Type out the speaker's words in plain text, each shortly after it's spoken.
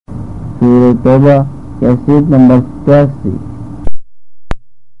سورہ توبہ cassette number 83۔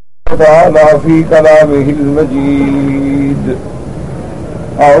 تعالی فی کلامہ المجید۔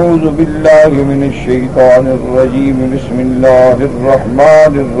 اعوذ باللہ من الشیطان الرجیم، بسم اللہ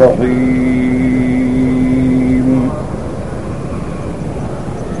الرحمن الرحیم۔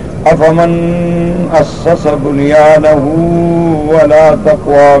 افمن اسس بنیانہ ولا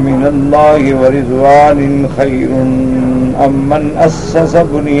تقوی من اللہ ورضوان خیر ام من اسس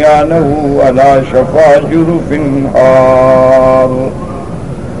بنیانہ ولا شفا جرف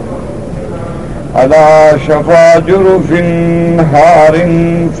هار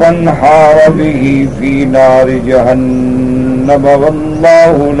فانحار به في نار جهنم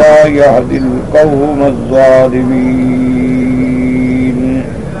والله لا يهدي القوم الظالمين۔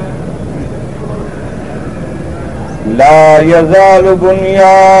 لا يزال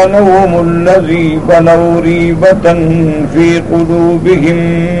بنيانهم الذي بنوا ريبة في قلوبهم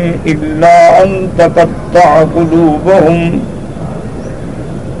إلا أن تقطع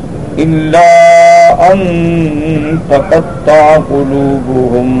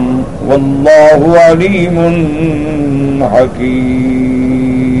قلوبهم والله عليم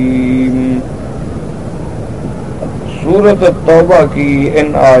حكيم۔ سورۃ التوبہ کی ان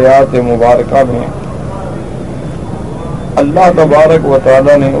آیات مبارکہ میں اللہ تبارک و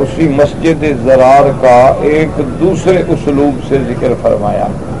تعالی نے اسی مسجد ضرار کا ایک دوسرے اسلوب سے ذکر فرمایا۔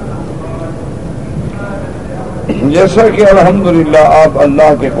 جیسا کہ الحمدللہ آپ اللہ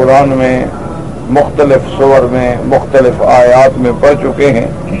کے قرآن میں مختلف سور میں مختلف آیات میں پڑھ چکے ہیں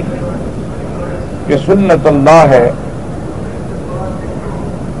کہ سنت اللہ ہے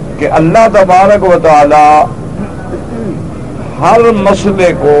کہ اللہ تبارک و تعالی ہر مسئلے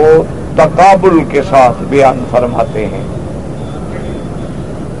کو تقابل کے ساتھ بیان فرماتے ہیں۔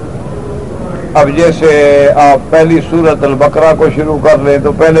 اب جیسے آپ پہلی سورۃ البقرہ کو شروع کر لیں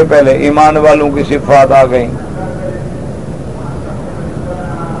تو پہلے ایمان والوں کی صفات آ گئیں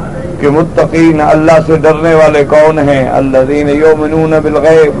کہ متقین اللہ سے ڈرنے والے کون ہیں؟ الذین یؤمنون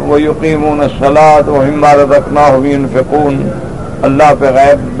بالغیب ویقیمون الصلاۃ ومما رزقناہم ینفقون۔ اللہ پہ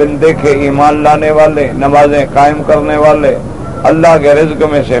غیب بن دیکھے ایمان لانے والے، نمازیں قائم کرنے والے، اللہ کے رزق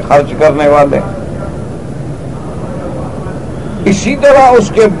میں سے خرچ کرنے والے۔ اسی طرح اس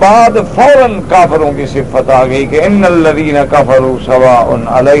کے بعد فوراً کافروں کی صفت آ گئی کہ ان الذین کفروا سواء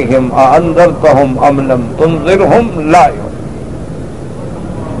علیہم اانذرتہم ام لم تنذرہم لا یؤمنون۔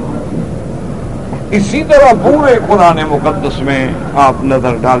 اسی طرح پورے قرآن مقدس میں آپ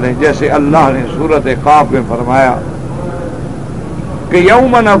نظر ڈالیں، جیسے اللہ نے سورۃ قاف میں فرمایا کہ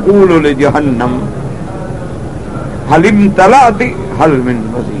یوم نقول لجہنم هل امتلأت هل من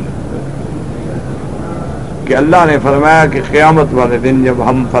مزید، کہ اللہ نے فرمایا کہ قیامت والے دن جب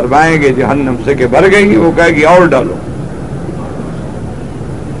ہم فرمائیں گے جہنم سے کہ بھر گئی، وہ کہے گی اور ڈالو۔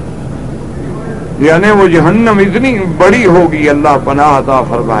 یعنی وہ جہنم اتنی بڑی ہوگی، اللہ پناہ عطا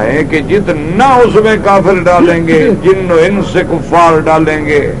فرمائے، کہ جتنا اس میں کافر ڈالیں گے، جن و انس سے کفار ڈالیں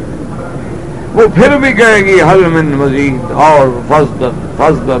گے، وہ پھر بھی کہے گی حل من مزید، اور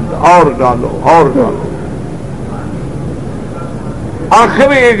فزدد اور ڈالو اور ڈالو۔ آخر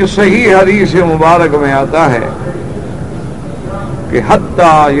ایک صحیح حدیث مبارک میں آتا ہے کہ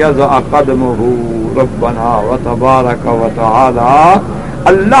حتی یضع قدمہ ربنا وتبارک وتعالی،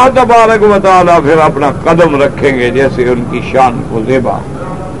 اللہ تبارک و تعالی پھر اپنا قدم رکھیں گے جیسے ان کی شان کو زیبا،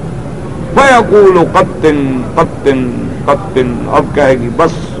 فیقول قطن قطن قطن، اب کہے گی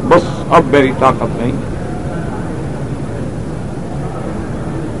بس بس اب میری طاقت نہیں۔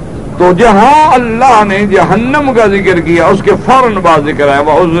 تو جہاں اللہ نے جہنم کا ذکر کیا اس کے فوراً بعد ذکر ہے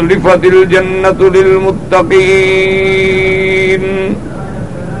وَأُزْلِفَتِ الْجَنَّةُ لِلْمُتَّقِينَ۔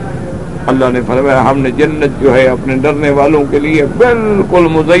 اللہ نے فرمایا ہم نے جنت جو ہے اپنے ڈرنے والوں کے لیے بالکل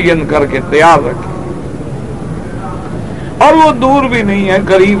مزین کر کے تیار رکھی، اور وہ دور بھی نہیں ہے،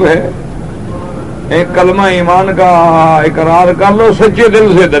 قریب ہے۔ ایک کلمہ ایمان کا اقرار کر لو، سچے دل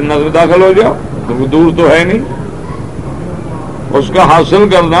سے جنت میں داخل ہو جاؤ، تو دور تو ہے نہیں، اس کا حاصل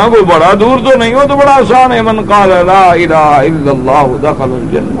کرنا کوئی بڑا دور تو نہیں ہو، تو بڑا آسان ہے۔ من قال لا الہ الا اللہ دخل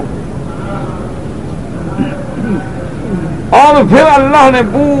الجنہ۔ اور پھر اللہ نے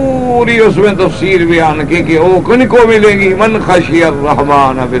پوری اس میں تفسیر بیان کی کہ وہ کن کو ملے گی؟ من خشی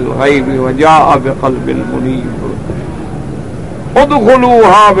الرحمن بالغیب وجاء بقلب منیب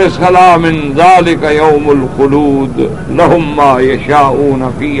ادخلوها بسلام ذلك یوم الخلود لهم ما یشاءون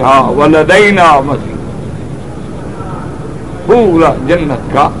فیہا ولدینا مزید۔ پورا جنت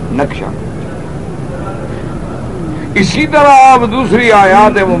کا نقشہ۔ اسی طرح آپ دوسری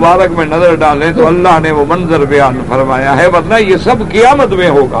آیات مبارک میں نظر ڈالیں تو اللہ نے وہ منظر بیان فرمایا ہے، ورنہ یہ سب قیامت میں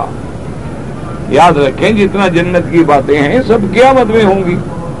ہوگا۔ یاد رکھیں جتنا جنت کی باتیں ہیں سب قیامت میں ہوں گی۔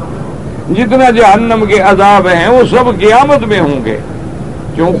 جتنا جہنم کے عذاب ہیں وہ سب قیامت میں ہوں گے،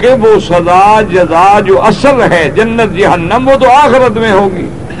 کیونکہ وہ سزا جزا جو اصل ہے جنت جہنم وہ تو آخرت میں ہوگی،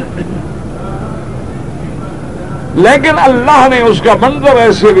 لیکن اللہ نے اس کا منظر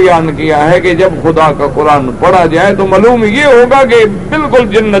ایسے بیان کیا ہے کہ جب خدا کا قرآن پڑھا جائے تو معلوم یہ ہوگا کہ بالکل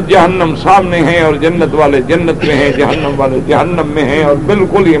جنت جہنم سامنے ہیں اور جنت والے جنت میں ہیں، جہنم والے جہنم میں ہیں، اور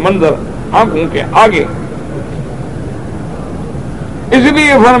بالکل یہ منظر آنکھوں کے آگے۔ اس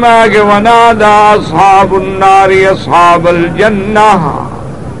لیے فرمایا کہ وَنَادَى أَصْحَابُ النَّارِ أَصْحَابَ الْجَنَّةِ،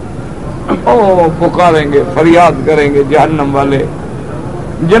 پکاریں گے، فریاد کریں گے جہنم والے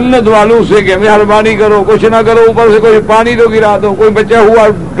جنت والوں سے کہ مہربانی کرو، کچھ نہ کرو، اوپر سے کوئی پانی تو گرا دو، کوئی بچا ہوا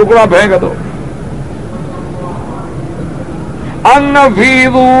ٹکڑا پھینک دو، ان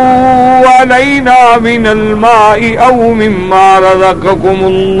فیضوا علینا من الماء او مما رزقکم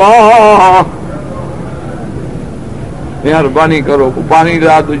اللہ، مہربانی کرو پانی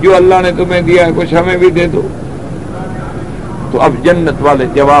لا دو، جو اللہ نے تمہیں دیا ہے کچھ ہمیں بھی دے دو۔ تو اب جنت والے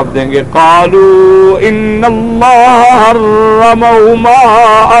جواب دیں گے قالوا ان اللہ حرمہما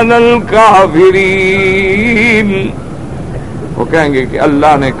علی الکافرین، وہ کہیں گے کہ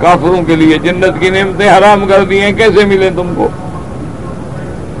اللہ نے کافروں کے لیے جنت کی نعمتیں حرام کر دی ہیں، کیسے ملے تم کو؟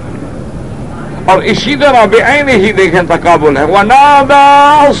 اور اسی طرح بعین ہی دیکھیں تقابل ہے، ونادى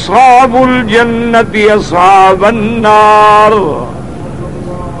اصحاب الجنت اصحاب النار،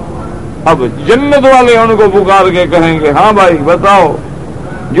 اب جنت والے ان کو پکار کے کہیں گے ہاں بھائی بتاؤ،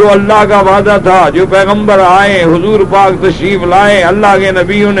 جو اللہ کا وعدہ تھا، جو پیغمبر آئے، حضور پاک تشریف لائے، اللہ کے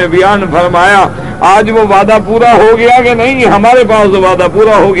نبیوں نے بیان فرمایا، آج وہ وعدہ پورا ہو گیا کہ نہیں؟ ہمارے پاس تو وعدہ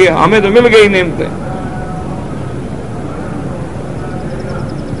پورا ہو گیا، ہمیں تو مل گئی نعمتیں۔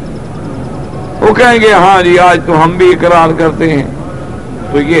 وہ کہیں گے ہاں جی آج تو ہم بھی اقرار کرتے ہیں۔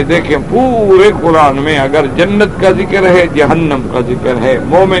 تو یہ دیکھیں پورے قرآن میں اگر جنت کا ذکر ہے، جہنم کا ذکر ہے،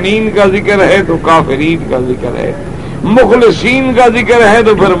 مومنین کا ذکر ہے تو کافرین کا ذکر ہے، مخلصین کا ذکر ہے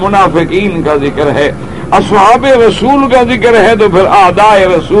تو پھر منافقین کا ذکر ہے، اصحاب رسول کا ذکر ہے تو پھر اعداء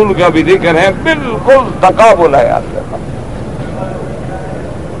رسول کا بھی ذکر ہے، بالکل تقابل ہے آپ کے پاس۔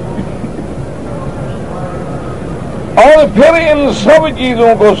 اور پھر ان سب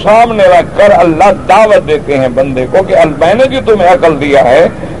چیزوں کو سامنے رکھ کر اللہ دعوت دیتے ہیں بندے کو کہ میں نے جو تمہیں عقل دیا ہے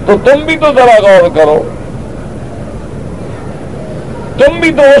تو تم بھی تو ذرا غور کرو، تم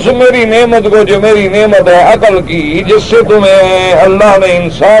بھی تو اس میری نعمت کو، جو میری نعمت ہے عقل کی، جس سے تمہیں اللہ نے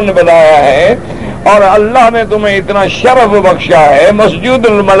انسان بنایا ہے اور اللہ نے تمہیں اتنا شرف بخشا ہے، مسجود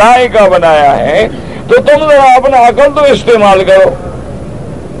الملائکہ بنایا ہے، تو تم ذرا اپنا عقل تو استعمال کرو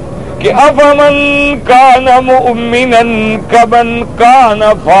کہ افمن کان مؤمنا کمن کان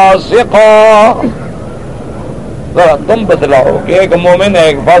فاسقا، ذرا تم بتلاؤ کہ ایک مومن ہے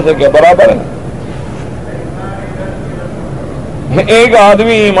ایک فاسق کے برابر ہے؟ ایک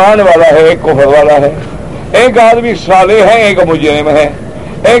آدمی ایمان والا ہے ایک کفر والا ہے، ایک آدمی صالح ہے ایک مجرم ہے،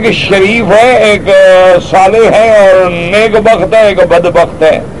 ایک شریف ہے ایک صالح ہے اور نیک بخت ہے ایک بدبخت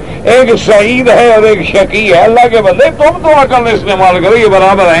ہے، ایک سعید ہے اور ایک شقی ہے۔ اللہ کے بندے تم تو عقل استعمال کرو، یہ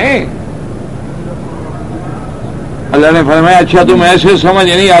برابر ہیں؟ اللہ نے فرمایا اچھا تم ایسے سمجھ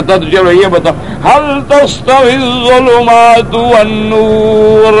نہیں آتا تو چلو یہ بتاؤ، هل تستوی الظلمات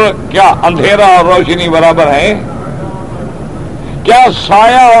والنور، کیا اندھیرا اور روشنی برابر ہے؟ کیا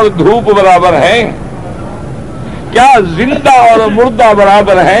سایہ اور دھوپ برابر ہے؟ کیا زندہ اور مردہ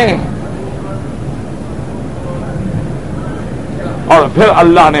برابر ہے؟ اور پھر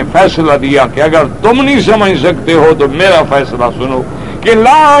اللہ نے فیصلہ دیا کہ اگر تم نہیں سمجھ سکتے ہو تو میرا فیصلہ سنو کہ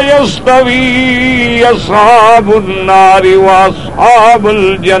لا یستوی اصحاب النار واصحاب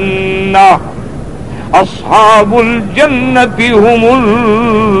الجنہ، اصحاب الجنۃ هم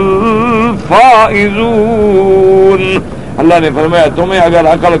الفائزون۔ اللہ نے فرمایا تمہیں اگر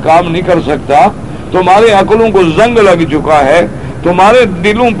عقل کام نہیں کر سکتا، تمہارے عقلوں کو زنگ لگ چکا ہے، تمہارے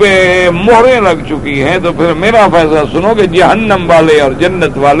دلوں پہ مہریں لگ چکی ہیں، تو پھر میرا فیصلہ سنو کہ جہنم والے اور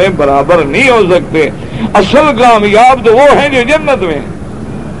جنت والے برابر نہیں ہو سکتے، اصل کامیاب تو وہ ہیں جو جنت میں۔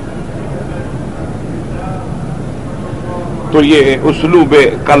 تو یہ اسلوب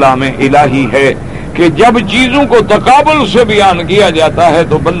کلام الہی ہے کہ جب چیزوں کو تقابل سے بیان کیا جاتا ہے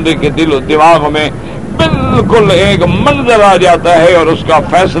تو بندے کے دل و دماغ میں بالکل ایک منظر آ جاتا ہے اور اس کا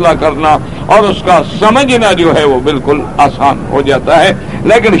فیصلہ کرنا اور اس کا سمجھنا جو ہے وہ بالکل آسان ہو جاتا ہے۔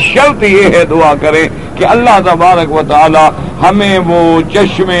 لیکن شرط یہ ہے، دعا کریں کہ اللہ تبارک و تعالی ہمیں وہ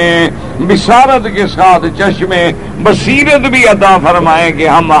چشمے بصارت کے ساتھ چشمے بصیرت بھی عطا فرمائے کہ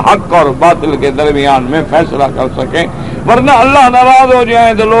ہم حق اور باطل کے درمیان میں فیصلہ کر سکیں، ورنہ اللہ ناراض ہو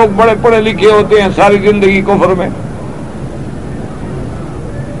جائیں تو لوگ بڑے پڑھے لکھے ہوتے ہیں ساری زندگی کفر میں،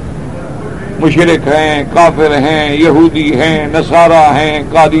 مشرک ہیں، کافر ہیں، یہودی ہیں، نصارہ ہیں،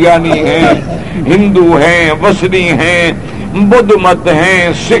 قادیانی ہیں، ہندو ہیں، وثنی ہیں، بدھ مت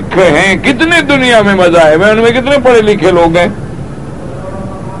ہیں، سکھ ہیں، کتنے دنیا میں مذاہب ہیں، ان میں کتنے پڑھے لکھے لوگ ہیں،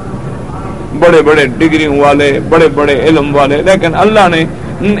 بڑے بڑے ڈگریوں والے، بڑے بڑے علم والے، لیکن اللہ نے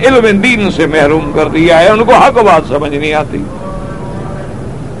علم دین سے محروم کر دیا ہے، ان کو حق بات سمجھ نہیں آتی۔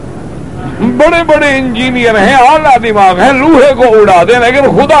 بڑے بڑے انجینئر ہیں، اعلیٰ دماغ ہیں، لوہے کو اڑا دیں، لیکن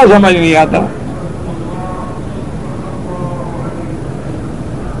خدا سمجھ نہیں آتا۔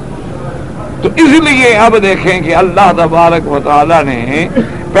 تو اس لیے اب دیکھیں کہ اللہ تبارک و تعالی نے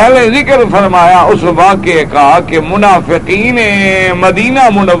پہلے ذکر فرمایا اس واقعے کا کہ منافقین مدینہ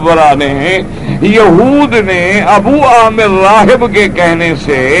منورہ نے، یہود نے ابو عامر راہب کے کہنے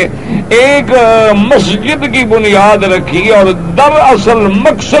سے ایک مسجد کی بنیاد رکھی، اور دراصل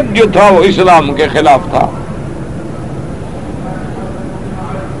مقصد جو تھا وہ اسلام کے خلاف تھا۔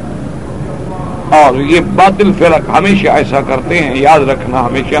 اور یہ باطل فرق ہمیشہ ایسا کرتے ہیں، یاد رکھنا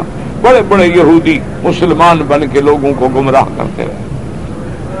ہمیشہ، بڑے بڑے یہودی مسلمان بن کے لوگوں کو گمراہ کرتے رہے۔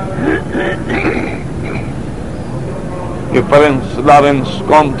 یہ پرنس لارنس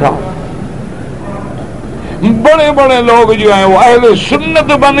کون تھا؟ بڑے بڑے لوگ جو ہیں وہ اہل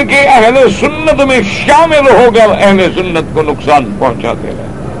سنت بن کے اہل سنت میں شامل ہو کر اہل سنت کو نقصان پہنچاتے رہے۔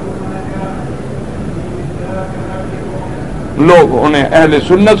 لوگ انہیں اہل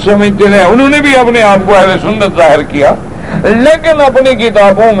سنت سمجھتے رہے، انہوں نے بھی اپنے آپ کو اہل سنت ظاہر کیا، لیکن اپنی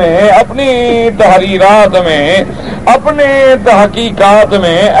کتابوں میں، اپنی تحریرات میں، اپنے تحقیقات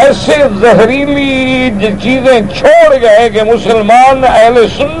میں ایسے زہریلی چیزیں چھوڑ گئے کہ مسلمان اہل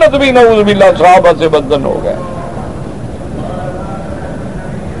سنت بھی نعوذ باللہ صحابہ سے بدن ہو گئے۔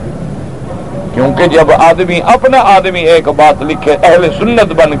 کیونکہ جب اپنا آدمی ایک بات لکھے اہل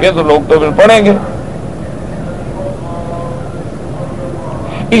سنت بن کے تو لوگ تو پھر پڑھیں گے۔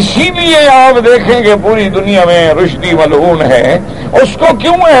 اسی لیے آپ دیکھیں کہ پوری دنیا میں رشدی ملعون ہے، اس کو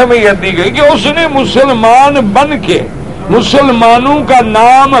کیوں اہمیت دی گئی کہ اس نے مسلمان بن کے، مسلمانوں کا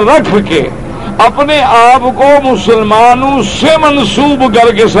نام رکھ کے، اپنے آپ کو مسلمانوں سے منسوب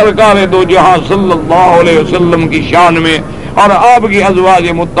کر کے سرکار دو جہاں صلی اللہ علیہ وسلم کی شان میں اور آپ کی ازواج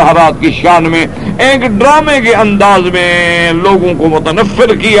مطہرات کی شان میں ایک ڈرامے کے انداز میں لوگوں کو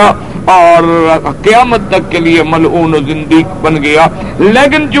متنفر کیا، اور قیامت تک کے لیے ملعون و زندیق بن گیا۔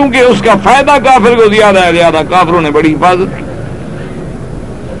 لیکن چونکہ اس کا فائدہ کافر کو زیادہ ہے، زیادہ کافروں نے بڑی حفاظت کی۔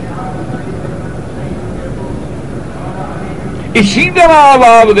 اسی طرح اب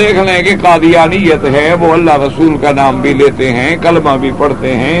آپ دیکھ لیں کہ قادیانیت ہے، وہ اللہ رسول کا نام بھی لیتے ہیں، کلمہ بھی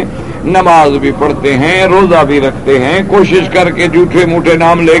پڑھتے ہیں، نماز بھی پڑھتے ہیں، روزہ بھی رکھتے ہیں، کوشش کر کے جھوٹے موٹے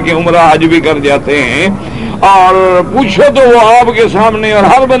نام لے کے عمرہ حج بھی کر جاتے ہیں، اور پوچھو تو وہ آپ کے سامنے اور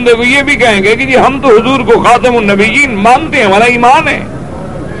ہر بندے کو یہ بھی کہیں گے کہ جی ہم تو حضور کو خاتم النبیین مانتے ہیں، ہمارا ایمان ہے۔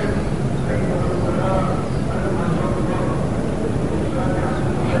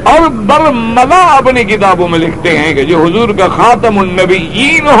 اور برملا اپنی کتابوں میں لکھتے ہیں کہ جو حضور کا خاتم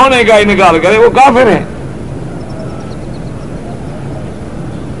النبیین ہونے کا انکار کرے وہ کافر ہے۔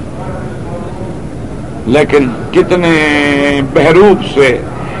 لیکن کتنے بہروپ سے،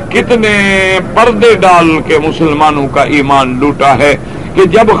 کتنے پردے ڈال کے مسلمانوں کا ایمان لوٹا ہے کہ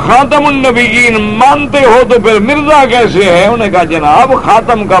جب خاتم النبیین مانتے ہو تو پھر مرزا کیسے ہے؟ انہوں نے کہا جناب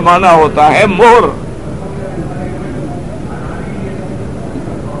خاتم کا معنی ہوتا ہے مہر۔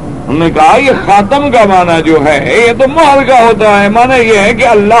 انہوں نے کہا یہ خاتم کا معنی جو ہے یہ تو مہر کا ہوتا ہے، معنی یہ ہے کہ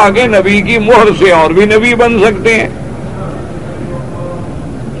اللہ کے نبی کی مہر سے اور بھی نبی بن سکتے ہیں۔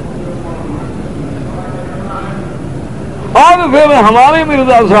 اور پھر ہمارے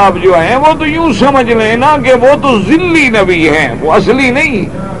مرزا صاحب جو ہیں وہ تو یوں سمجھ لیں نا کہ وہ تو ذلی نبی ہیں، وہ اصلی نہیں۔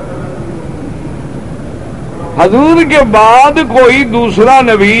 حضور کے بعد کوئی دوسرا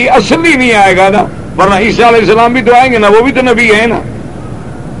نبی اصلی نہیں آئے گا نا، ورنہ عیسیٰ علیہ السلام بھی تو آئیں گے نا، وہ بھی تو نبی ہے نا۔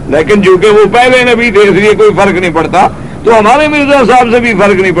 لیکن چونکہ وہ پہلے نبی تھے اس لیے کوئی فرق نہیں پڑتا، تو ہمارے مرزا صاحب سے بھی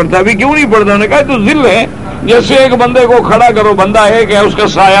فرق نہیں پڑتا۔ ابھی کیوں نہیں پڑتا؟ انہوں نے کہا تو ذل ہے، جیسے ایک بندے کو کھڑا کرو، بندہ ایک ہے، اس کا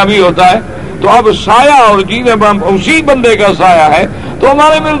سایہ بھی ہوتا ہے، تو اب سایہ اور چیزیں اسی بندے کا سایہ ہے، تو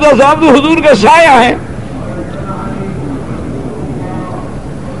ہمارے مرزا صاحب تو حضور کا سایہ ہے۔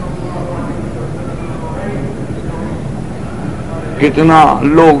 کتنا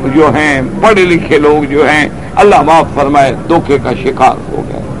لوگ جو ہیں پڑھے لکھے لوگ جو ہیں اللہ معاف فرمائے دھوکے کا شکار ہو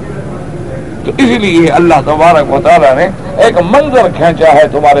گئے۔ تو اس لیے اللہ تبارک و تعالیٰ نے ایک منظر کھینچا ہے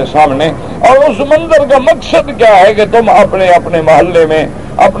تمہارے سامنے، اور اس منظر کا مقصد کیا ہے کہ تم اپنے اپنے محلے میں،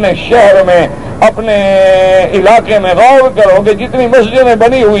 اپنے شہر میں، اپنے علاقے میں غور کرو کہ جتنی مسجدیں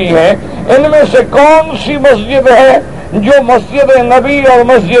بنی ہوئی ہیں ان میں سے کون سی مسجد ہے جو مسجد نبی اور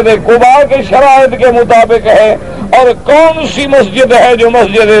مسجد قباء کے شرائط کے مطابق ہے، اور کون سی مسجد ہے جو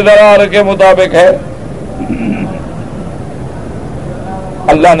مسجد ضرار کے مطابق ہے؟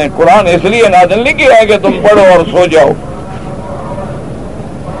 اللہ نے قرآن اس لیے نازل نہیں کیا ہے کہ تم پڑھو اور سو جاؤ.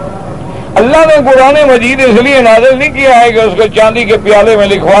 اللہ نے قرآن مجید اس لیے نازل نہیں کیا ہے کہ اس کو چاندی کے پیالے میں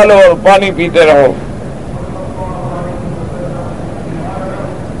لکھوا لو اور پانی پیتے رہو.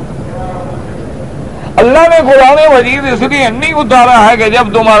 اللہ نے قرآن مجید اس لیے نہیں اتارا ہے کہ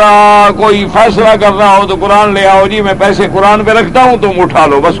جب تمہارا کوئی فیصلہ کرنا ہو تو قرآن لے آؤ، جی میں پیسے قرآن پہ رکھتا ہوں تم اٹھا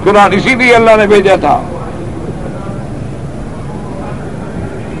لو، بس قرآن اسی لیے اللہ نے بھیجا تھا.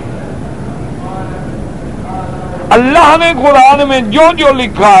 اللہ نے قرآن میں جو جو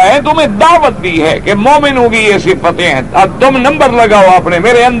لکھا ہے تمہیں دعوت دی ہے کہ مومنوں کی یہ صفتیں ہیں. اب تم نمبر لگاؤ اپنے،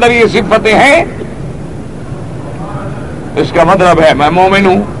 میرے اندر یہ صفتیں ہیں، اس کا مطلب ہے میں مومن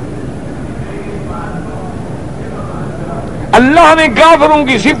ہوں. اللہ نے کافروں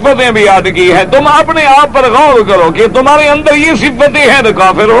کی صفتیں بھی یاد کی ہیں. تم اپنے آپ پر غور کرو کہ تمہارے اندر یہ صفتیں ہیں تو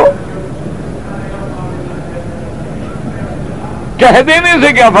کافر ہو. کہہ دینے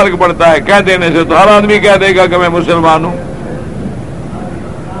سے کیا فرق پڑتا ہے؟ کہہ دینے سے تو ہر آدمی کہہ دے گا کہ میں مسلمان ہوں.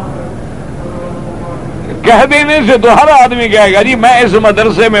 کہہ دینے سے تو ہر آدمی کہے گا جی میں اس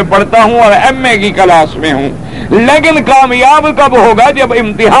مدرسے میں پڑھتا ہوں اور ایم اے کی کلاس میں ہوں. لیکن کامیاب کب ہوگا؟ جب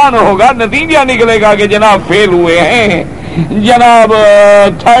امتحان ہوگا، نتیجہ نکلے گا کہ جناب فیل ہوئے ہیں، جناب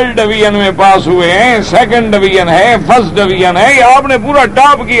 3rd ڈویژن میں پاس ہوئے ہیں، 2nd ڈویژن ہے، 1st ڈویژن ہے، یا آپ نے پورا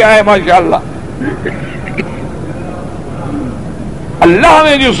ٹاپ کیا ہے ماشاءاللہ. اللہ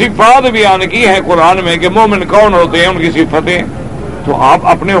نے جو صفات بیان کی ہیں قرآن میں کہ مومن کون ہوتے ہیں، ان کی صفتیں، تو آپ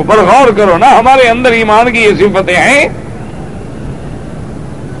اپنے اوپر غور کرو نا. ہمارے اندر ایمان کی یہ صفتیں ہیں.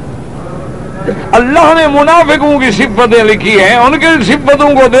 اللہ نے منافقوں کی صفتیں لکھی ہیں، ان کی صفتوں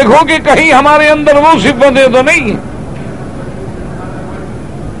کو دیکھو کہ کہیں ہمارے اندر وہ صفتیں تو نہیں ہیں.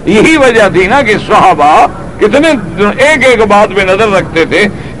 یہی وجہ تھی نا کہ صحابہ کتنے ایک ایک بات پہ نظر رکھتے تھے.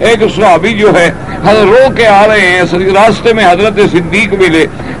 ایک صحابی جو ہے رو کے آ رہے ہیں، راستے میں حضرت صدیق ملے.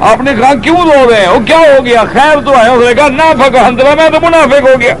 آپ نے کہا کیوں رو رہے ہیں؟ وہ کیا ہو گیا؟ خیر تو ہے. اس نے کہا نافق حنظلہ، میں تو منافق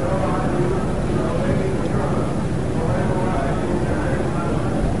ہو گیا.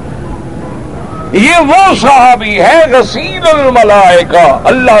 یہ وہ صحابی ہے غسیل الملائکہ،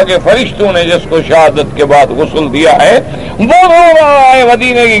 اللہ کے فرشتوں نے جس کو شہادت کے بعد غسل دیا ہے، وہ رو رہا ہے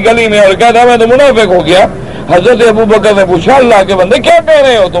مدینے کی گلی میں اور کہتا ہے میں تو منافق ہو گیا. حضرت ابو بکر نے پوچھا اللہ کے بندے کیا کہہ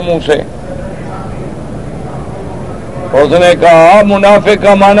رہے ہو تم منہ سے؟ اس نے کہا منافق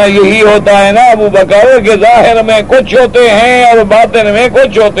کا معنی یہی ہوتا ہے نا ابو بکر کہ ظاہر میں کچھ ہوتے ہیں اور باطن میں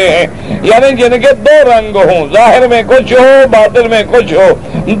کچھ ہوتے ہیں، یعنی جن کے دو رنگ ہوں، ظاہر میں کچھ ہو باطن میں کچھ ہو،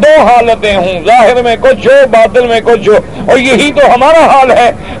 دو حالتیں ہوں، ظاہر میں کچھ ہو باطن میں کچھ ہو. اور یہی تو ہمارا حال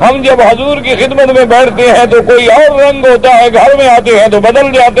ہے. ہم جب حضور کی خدمت میں بیٹھتے ہیں تو کوئی اور رنگ ہوتا ہے، گھر میں آتے ہیں تو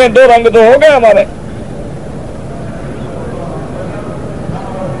بدل جاتے ہیں. دو رنگ تو ہو گئے ہمارے.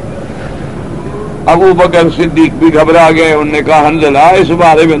 ابو بکر صدیق بھی گھبرا گئے. انہوں نے کہا حنظلہ اس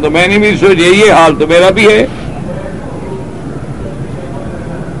بارے میں تو میں نے بھی سوچے، یہ حال تو میرا بھی ہے.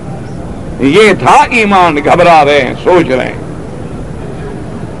 یہ تھا ایمان، گھبرا رہے ہیں، سوچ رہے ہیں.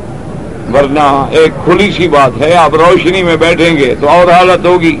 ورنہ ایک کھلی سی بات ہے، آپ روشنی میں بیٹھیں گے تو اور حالت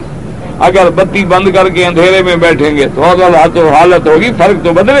ہوگی، اگر بتی بند کر کے اندھیرے میں بیٹھیں گے تو اور حالت ہوگی. فرق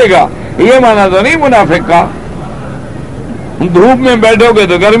تو بدلے گا. یہ معنی تو نہیں منافق کا. دھوپ میں بیٹھو گے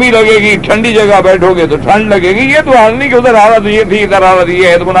تو گرمی لگے گی، ٹھنڈی جگہ بیٹھو گے تو ٹھنڈ لگے گی. یہ تو حال نہیں کہ ادھر حالت یہ تھی ادھر حالت یہ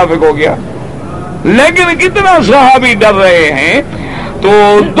ہے تو منافق ہو گیا. لیکن کتنا صحابی ڈر رہے ہیں تو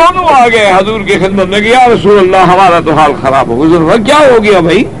دونوں آ گئے حضور کی خدمت میں کہ یا رسول اللہ ہمارا تو حال خراب ہو. حضور کیا ہو گیا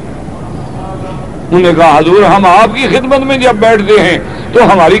بھائی؟ انہوں نے کہا حضور ہم آپ کی خدمت میں جب بیٹھتے ہیں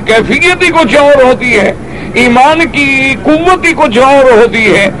تو ہماری کیفیت ہی کچھ اور ہوتی ہے، ایمان کی قوت ہی کچھ اور ہوتی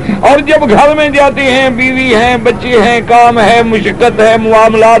ہے. اور جب گھر میں جاتے ہیں، بیوی ہیں، بچے ہیں، کام ہے، مشقت ہے،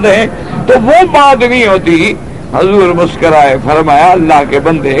 معاملات ہیں، تو وہ بات نہیں ہوتی. حضور مسکرائے، فرمایا اللہ کے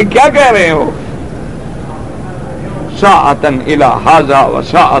بندے کیا کہہ رہے ہو؟ ساعتن الی ھذا و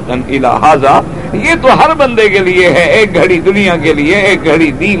ساعتن الی ھذا. یہ تو ہر بندے کے لیے ہے، ایک گھڑی دنیا کے لیے، ایک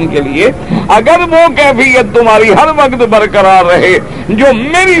گھڑی دین کے لیے. اگر وہ کیفیت تمہاری ہر وقت برقرار رہے جو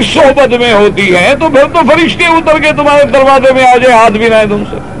میری صحبت میں ہوتی ہے تو پھر تو فرشتے اتر کے تمہارے دروازے میں آ جائے، ہاتھ بھی نہ تم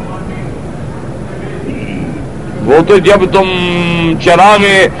سے. وہ تو جب تم چراغ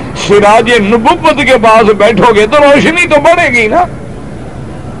سراج نبوت کے پاس بیٹھو گے تو روشنی تو بڑھے گی نا.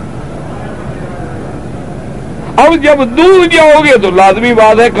 اب جب دور جاؤ گے تو لازمی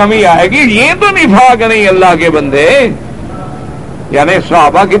بات ہے کمی آئے گی. یہ تو نفاق نہیں اللہ کے بندے. یعنی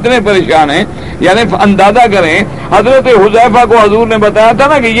صحابہ کتنے پریشان ہیں یعنی اندازہ کریں حضرت حذیفہ کو حضور نے بتایا تھا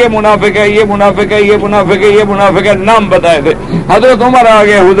نا کہ یہ منافق ہے، یہ منافق ہے، یہ منافق ہے، یہ منافق ہے، نام بتائے تھے. حضرت عمر آ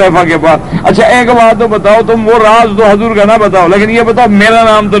گئے حذیفہ کے پاس. اچھا ایک بات تو بتاؤ، تم وہ راز تو حضور کا نہ بتاؤ، لیکن یہ بتاؤ میرا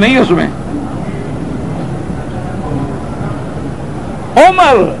نام تو نہیں اس میں.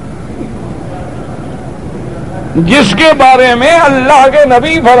 عمر جس کے بارے میں اللہ کے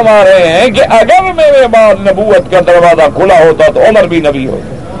نبی فرما رہے ہیں کہ اگر میرے بعد نبوت کا دروازہ کھلا ہوتا تو عمر بھی نبی ہوتا،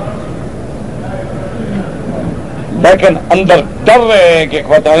 لیکن اندر ڈر رہے ہیں کہ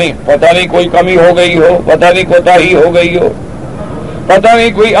پتہ نہیں کوئی کمی ہو گئی ہو، پتہ نہیں کوتاہی ہو گئی ہو، پتہ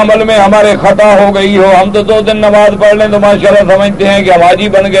نہیں کوئی عمل میں ہمارے خطا ہو گئی ہو. ہم تو 2 دن نماز پڑھ لیں تو ماشاءاللہ سمجھتے ہیں کہ ہم حاجی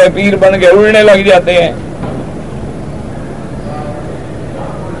بن گئے، پیر بن گئے، اڑنے لگ جاتے ہیں.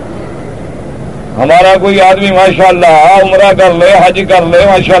 ہمارا کوئی آدمی ماشاءاللہ عمرہ کر لے، حج کر لے،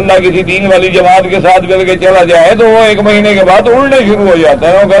 ماشاءاللہ کسی دین والی جماعت کے ساتھ مل کے چلا جائے تو وہ 1 مہینے کے بعد اڑنے شروع ہو جاتا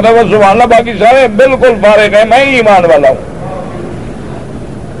ہے. وہ کہتا ہے وہ سبحان اللہ باقی سارے بالکل فارغ ہیں، میں ہی ایمان والا ہوں.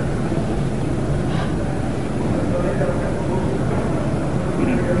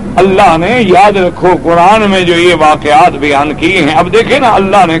 اللہ نے یاد رکھو قرآن میں جو یہ واقعات بیان کیے ہیں، اب دیکھیں نا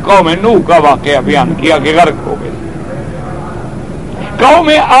اللہ نے قوم نوح کا واقعہ بیان کیا کہ غرق ہو گئے، قوم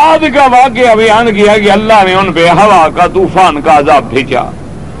عاد کا واقعہ بیان کیا کہ اللہ نے ان پہ ہوا کا طوفان کا عذاب بھیجا،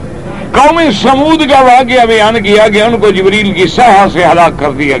 قوم سمود کا واقعہ بیان کیا کہ ان کو جبریل کی سایہ سے ہلاک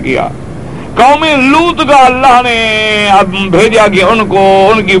کر دیا گیا، قوم لوط کا اللہ نے اب بھیجا کہ ان کو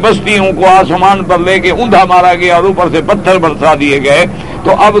ان کی بستیوں کو آسمان پر لے کے اوندا مارا گیا اور اوپر سے پتھر برسا دیے گئے.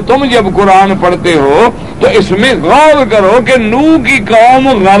 تو اب تم جب قرآن پڑھتے ہو تو اس میں غور کرو کہ نوح کی قوم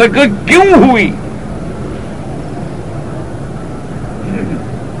غرق کیوں ہوئی.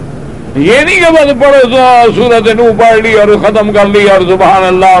 یہ نہیں کہ بس پڑھو تو سورت نوح پڑھ لی اور ختم کر لی اور سبحان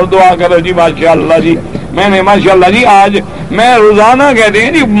اللہ اور دعا کرو جی ماشاء اللہ جی میں نے ماشاء اللہ جی آج میں روزانہ کہتے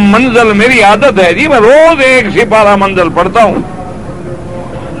ہیں جی منزل میری عادت ہے جی میں روز 1 سپارہ منزل پڑھتا ہوں.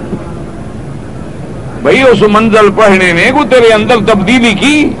 بھئی اس منزل پڑھنے نے کو تیرے اندر تبدیلی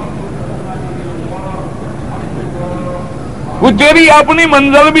کی، کوئی تیری اپنی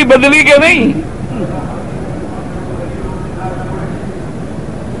منزل بھی بدلی کہ نہیں.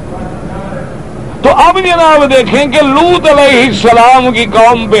 تو اب جناب دیکھیں کہ لوط علیہ السلام کی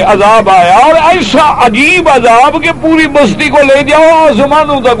قوم پہ عذاب آیا اور ایسا عجیب عذاب کہ پوری بستی کو لے جاؤ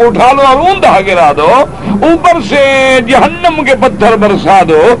آسمانوں تک اٹھا لو اور اوندا گرا دو، اوپر سے جہنم کے پتھر برسا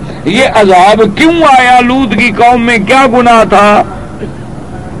دو. یہ عذاب کیوں آیا؟ لوط کی قوم میں کیا گناہ تھا؟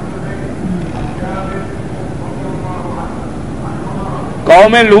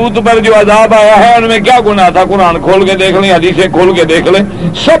 قوم لوط پر جو عذاب آیا ہے ان میں کیا گناہ تھا؟ قرآن کھول کے دیکھ لیں، حدیثیں کھول کے دیکھ لیں.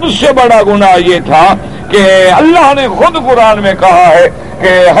 سب سے بڑا گناہ یہ تھا کہ اللہ نے خود قرآن میں کہا ہے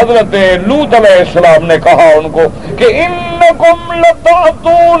کہ حضرت لوط علیہ السلام نے کہا ان کو کہ انکم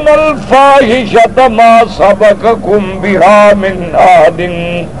لتأتون الفاحشۃ ما سبقکم بہا من احد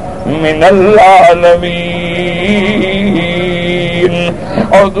من العالمین.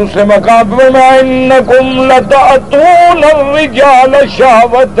 اور دوسرے مقام پر انکم لتأتون الرجال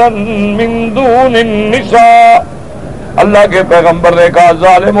شہوۃ من دون النساء. اللہ کے پیغمبر نے کہا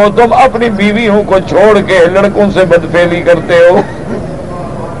ظالم ہو تم اپنی بیویوں کو چھوڑ کے لڑکوں سے بدفعلی کرتے ہو.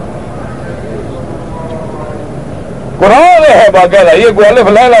 قرآن ہے باقاعدہ، یہ کوئی الف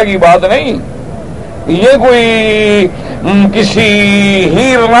لیلا کی بات نہیں، یہ کوئی کسی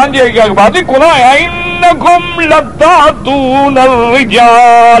ہیر رانجھے کی بات نہیں. قرآن ہے انکم لتأتون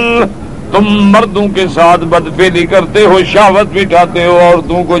الرجال، تم مردوں کے ساتھ بدفعلی کرتے ہو، شہوت بٹھاتے ہو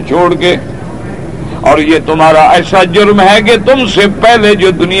عورتوں کو چھوڑ کے. اور یہ تمہارا ایسا جرم ہے کہ تم سے پہلے جو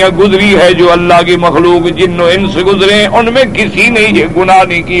دنیا گزری ہے، جو اللہ کی مخلوق جن و انس گزرے ہیں، ان میں کسی نے یہ گناہ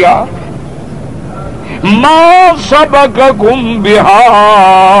نہیں کیا. ما سبقکم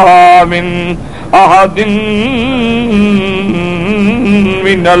بہا من احد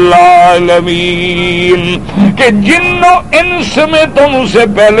من العالمین، کہ جن و انس میں تم سے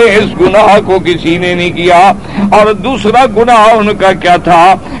پہلے اس گناہ کو کسی نے نہیں کیا. اور دوسرا گناہ ان کا کیا تھا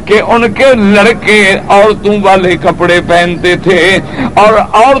کہ ان کے لڑکے عورتوں والے کپڑے پہنتے تھے اور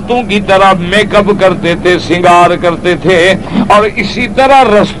عورتوں کی طرح میک اپ کرتے تھے، سنگار کرتے تھے اور اسی طرح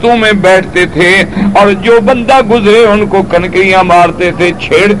رستوں میں بیٹھتے تھے اور جو بندہ گزرے ان کو کنکریاں مارتے تھے،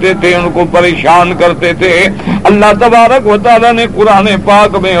 چھیڑتے تھے، ان کو پریشان کرتے تھے. اللہ تبارک و تعالیٰ نے قرآن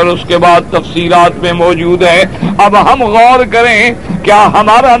پاک میں اور اس کے بعد تفسیرات میں موجود ہے. اب ہم غور کریں کیا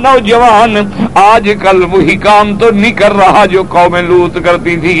ہمارا نوجوان آج کل وہی کام تو نہیں کر رہا جو قوم لوط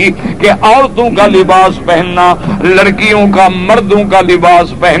کرتی تھی کہ عورتوں کا لباس پہننا، لڑکیوں کا مردوں کا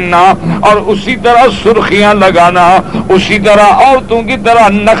لباس پہننا اور اسی طرح سرخیاں لگانا، اسی طرح عورتوں کی طرح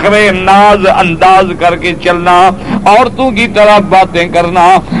نخرے ناز انداز کر کے چلنا، عورتوں کی طرح باتیں کرنا،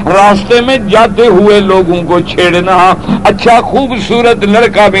 راستے میں جاتے ہوئے لوگوں کو چھیڑنا، اچھا خوبصورت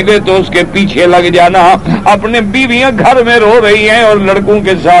لڑکا ملے تو اس کے پیچھے لگ جانا، اپنے بیویاں گھر میں رو رہی ہیں اور لڑکوں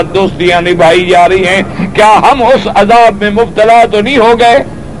کے ساتھ دوستیاں نبھائی جا رہی ہیں، کیا ہم اس عذاب میں مبتلا تو نہیں ہو گئے؟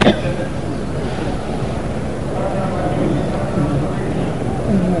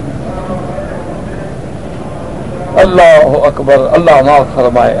 اللہ اکبر، اللہ معاف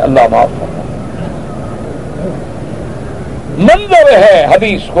فرمائے، اللہ معاف فرمائے۔ منظر ہے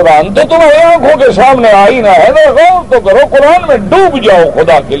حدیث قرآن تو تمہاری آنکھوں کے سامنے آئی نہ ہے، غور تو کرو، قرآن میں ڈوب جاؤ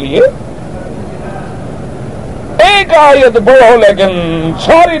خدا کے لیے۔ ایک آیت پڑھو لیکن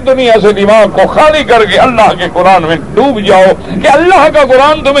ساری دنیا سے دماغ کو خالی کر کے اللہ کے قرآن میں ڈوب جاؤ کہ اللہ کا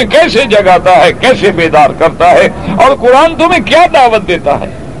قرآن تمہیں کیسے جگاتا ہے، کیسے بیدار کرتا ہے، اور قرآن تمہیں کیا دعوت دیتا ہے۔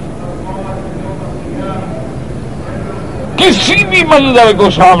 کسی بھی منظر کو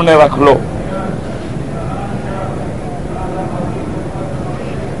سامنے رکھ لو،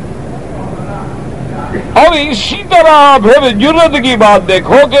 اور اسی طرح پھر جرت کی بات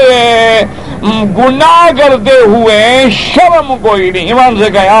دیکھو کہ گناہ کرتے ہوئے شرم کوئی نہیں۔ ایمان سے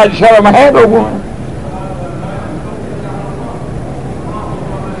کہیں آج شرم ہے لوگوں میں؟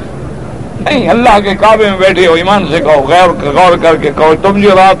 نہیں، اللہ کے کعبے میں بیٹھے ہو، ایمان سے کہو، غور کر کے کہو، تم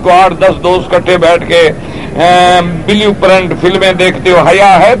جو رات کو 8-10 دوست کٹھے بیٹھ کے بلیو پرنٹ فلمیں دیکھتے ہو،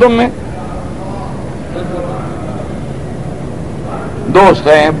 حیا ہے تم میں؟ دوست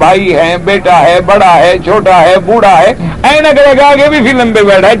ہیں، بھائی ہیں، بیٹا ہے، بڑا ہے، چھوٹا ہے، بوڑھا ہے، اینک لگا کے بھی فلم پہ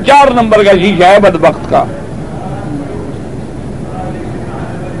بیٹھا ہے، 4 نمبر کا شیشہ ہے بدبخت کا۔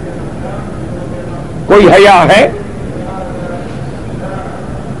 کوئی حیا ہے؟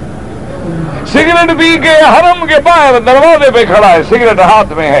 سگریٹ پی کے حرم کے باہر دروازے پہ کھڑا ہے، سگریٹ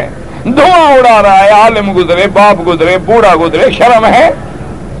ہاتھ میں ہے، دھواں اڑا رہا ہے، عالم گزرے، باپ گزرے، بوڑھا گزرے، شرم ہے؟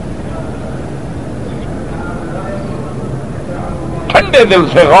 ٹھنڈے دل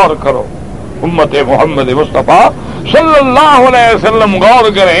سے غور کرو، امت محمد مصطفیٰ صلی اللہ علیہ وسلم غور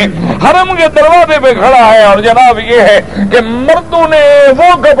کریں، حرم کے دروازے پہ کھڑا ہے اور جناب یہ ہے کہ مردوں نے وہ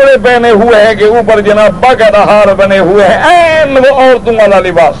کپڑے پہنے ہوئے ہیں کہ اوپر جناب بغیر ہار بنے ہوئے ہیں، این وہ عورتوں والا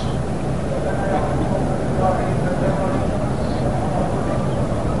لباس۔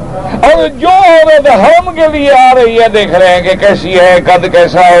 اور جو عورت حرم کے لیے آ رہی ہے دیکھ رہے ہیں کہ کیسی ہے، قد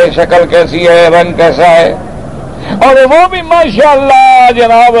کیسا ہے، شکل کیسی ہے، رنگ کیسا ہے، اور وہ بھی ماشاءاللہ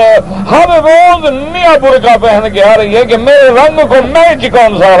جناب ہر روز نیا برقع پہن کے آ رہی ہے کہ میرے رنگ کو میچ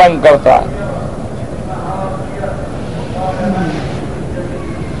کون سا رنگ کرتا ہے۔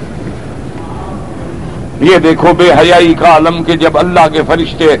 یہ دیکھو بے حیائی کا عالم کہ جب اللہ کے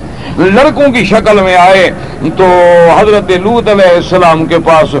فرشتے لڑکوں کی شکل میں آئے تو حضرت لوط علیہ السلام کے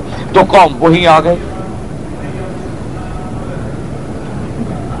پاس تو قوم وہیں آ گئے۔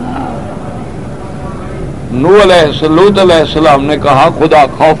 لوط علیہ السلام نے کہا خدا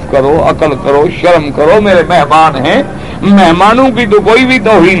خوف کرو، عقل کرو، شرم کرو، میرے مہمان ہیں، مہمانوں کی تو کوئی بھی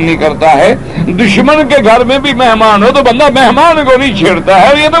توہین نہیں کرتا ہے، دشمن کے گھر میں بھی مہمان ہو تو بندہ مہمان کو نہیں چھیڑتا ہے،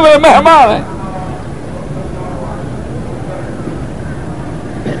 یہ تو میرے مہمان ہیں۔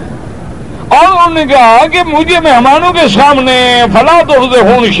 اور انہوں نے کہا کہ مجھے مہمانوں کے سامنے فلا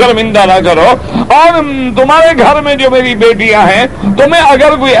تفضحون، شرمندہ نہ کرو، اور تمہارے گھر میں جو میری بیٹیاں ہیں تمہیں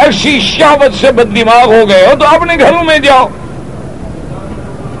اگر کوئی ایسی شہوت سے بد دماغ ہو گئے ہو تو اپنے گھروں میں جاؤ۔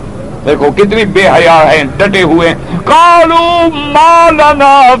 دیکھو کتنی بے حیا ہیں، ڈٹے ہوئے، قالوا ما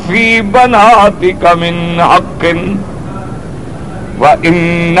لنا فی بناتک من حق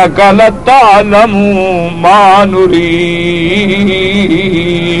وَإِنَّكَ لَتَعْلَمُ مَا نُرِيدُ،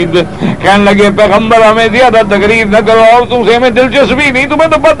 کہنے لگے پیغمبر ہمیں زیادہ تقریر نہ کرو، عورتوں سے ہمیں دلچسپی نہیں، تمہیں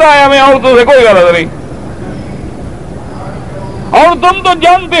تو پتہ ہے ہمیں عورتوں سے کوئی غرض نہیں، اور تم تو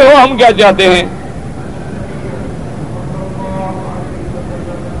جانتے ہو ہم کیا چاہتے ہیں،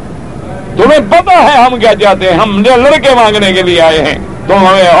 تمہیں پتہ ہے ہم کیا چاہتے ہیں، ہم جو لڑکے مانگنے کے لیے آئے ہیں، تم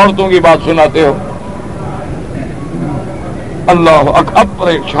ہمیں عورتوں کی بات سناتے ہو۔ اللہ اب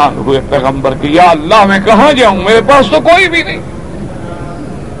پریشان ہوئے پیغمبر کی، یا اللہ میں کہاں جاؤں، میرے پاس تو کوئی بھی نہیں۔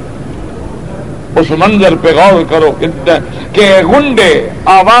 اس منظر پہ غور کرو کہ گنڈے،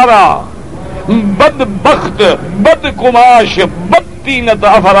 آوارہ، بدبخت، بدقماش، بدتینت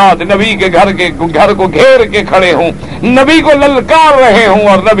افراد نبی کے گھر کو گھیر کے کھڑے ہوں، نبی کو للکار رہے ہوں،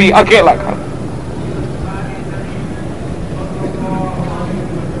 اور نبی اکیلا کھڑا۔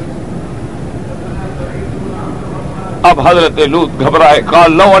 اب حضرت لوط گھبرائے،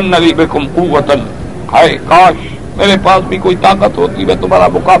 قال لو ان لی بکم قوۃ، ہائے کاش میرے پاس بھی کوئی طاقت ہوتی میں تمہارا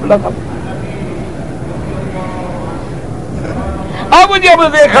مقابلہ کروں۔ اب جب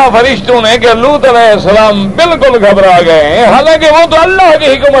دیکھا فرشتوں نے کہ لوط علیہ السلام بالکل گھبرا گئے ہیں، حالانکہ وہ تو اللہ کی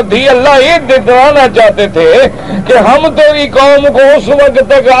حکمت تھی، اللہ یہ دکھانا چاہتے تھے کہ ہم تیری قوم کو اس وقت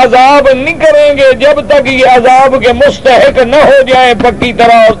تک عذاب نہیں کریں گے جب تک یہ عذاب کے مستحق نہ ہو جائیں پکی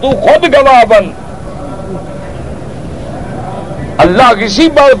طرح، اور تو خود گواہ بن۔ اللہ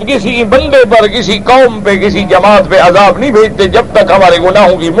کسی بندے پر، کسی قوم پہ، کسی جماعت پہ عذاب نہیں بھیجتے جب تک ہمارے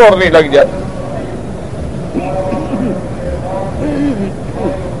گناہوں کی مہر نہیں لگ جاتی۔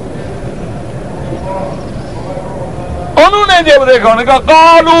 انہوں نے جب دیکھا انہوں نے کہا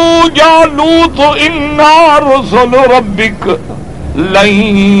قالوا یا لوط انا رسل ربک لن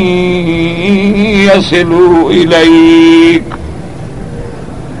یصلوا الیک۔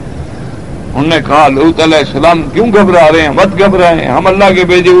 انہوں نے کہا لوط علیہ السلام کیوں گھبرا رہے ہیں؟ مت گھبرائیں، ہم اللہ کے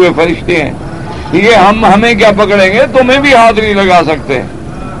بھیجے ہوئے فرشتے ہیں، یہ ہمیں کیا پکڑیں گے؟ تمہیں بھی ہاتھ نہیں لگا سکتے،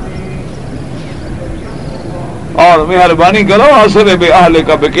 اور مہربانی کرو اسر باہلک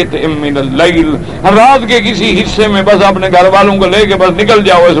بقطع من اللیل، رات کے کسی حصے میں بس اپنے گھر والوں کو لے کے بس نکل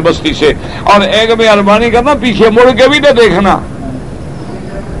جاؤ اس بستی سے، اور ایک مہربانی کرنا پیچھے مڑ کے بھی نہ دیکھنا،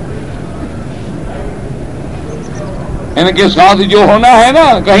 ان کے ساتھ جو ہونا ہے نا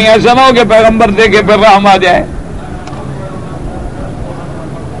کہیں ایسا نہ ہو کہ پیغمبر دیکھے پھر رحم آ جائے،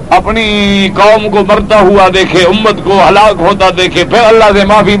 اپنی قوم کو مرتا ہوا دیکھے، امت کو ہلاک ہوتا دیکھے، پھر اللہ سے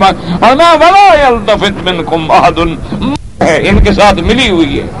معافی مانگ، انا ولا یلتفت منکم احد، ان کے ساتھ ملی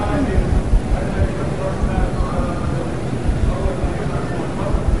ہوئی ہے۔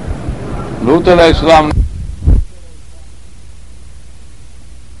 لوط علیہ السلام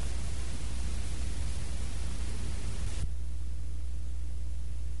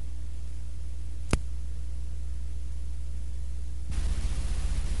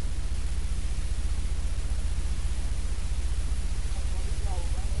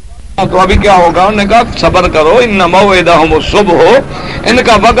تو ابھی کیا ہوگا؟ انہوں نے کہا صبر کرو، ان موعدہم الصبح، ان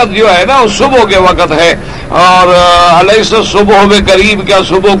کا وقت جو ہے نا وہ صبح کے وقت ہے، اور الیس الصبح بقریب، کیا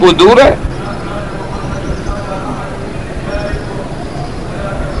صبح کو دور ہے؟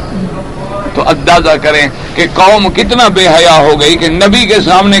 تو اندازہ کریں کہ قوم کتنا بے حیا ہو گئی کہ نبی کے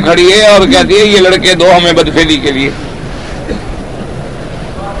سامنے کھڑی ہے اور کہتی ہے یہ لڑکے دو ہمیں بدفعلی کے لیے۔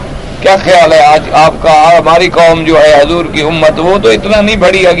 کیا خیال ہے آج آپ کا؟ ہماری قوم جو ہے حضور کی امت، وہ تو اتنا نہیں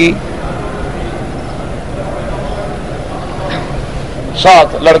بڑھی گی،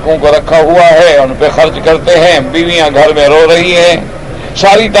 7 لڑکوں کو رکھا ہوا ہے، ان پہ خرچ کرتے ہیں، بیویاں گھر میں رو رہی ہیں،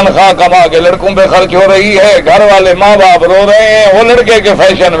 ساری تنخواہ کما کے لڑکوں پہ خرچ ہو رہی ہے، گھر والے ماں باپ رو رہے ہیں، وہ لڑکے کے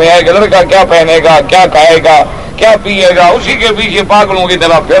فیشن میں ہے کہ لڑکا کیا پہنے گا، کیا کھائے گا، کیا پیے گا، اسی کے پیچھے پاگلوں کی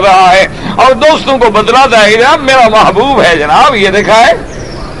طرح پھر رہا ہے، اور دوستوں کو بتلاتا ہے جناب میرا محبوب ہے، جناب یہ دیکھا ہے۔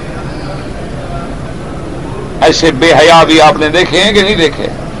 ایسے بے حیا بھی آپ نے دیکھے ہیں کہ نہیں دیکھے؟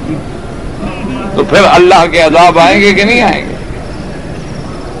 تو پھر اللہ کے عذاب آئیں گے کہ نہیں آئیں گے؟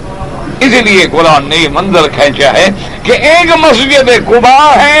 اسی لیے قرآن نے یہ منظر کھینچا ہے کہ ایک مسجد قبا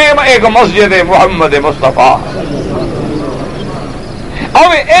ہے، ایک مسجد محمد مصطفیٰ،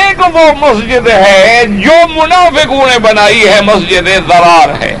 اور ایک وہ مسجد ہے جو منافقوں نے بنائی ہے، مسجد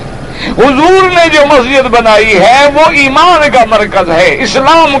ضرار ہے۔ حضور نے جو مسجد بنائی ہے وہ ایمان کا مرکز ہے،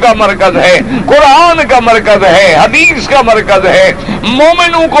 اسلام کا مرکز ہے، قرآن کا مرکز ہے، حدیث کا مرکز ہے،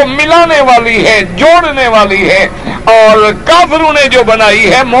 مومنوں کو ملانے والی ہے، جوڑنے والی ہے، اور کافروں نے جو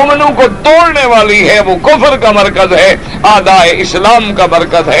بنائی ہے مومنوں کو توڑنے والی ہے، وہ کفر کا مرکز ہے، اعداء اسلام کا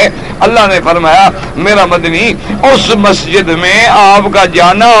مرکز ہے۔ اللہ نے فرمایا میرا مدنی اس مسجد میں آپ کا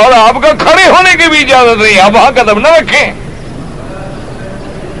جانا اور آپ کا کھڑے ہونے کی بھی اجازت نہیں، آپ وہاں قدم نہ رکھیں۔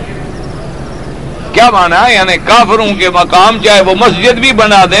 کیا مانا؟ یعنی کافروں کے مقام چاہے وہ مسجد بھی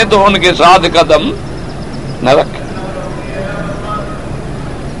بنا دیں تو ان کے ساتھ قدم نہ رکھیں۔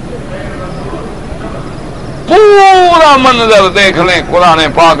 پورا منظر دیکھ لیں قرآن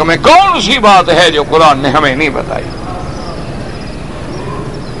پاک میں، کون سی بات ہے جو قرآن نے ہمیں نہیں بتائی؟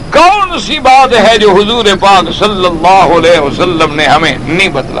 کون سی بات ہے جو حضور پاک صلی اللہ علیہ وسلم نے ہمیں نہیں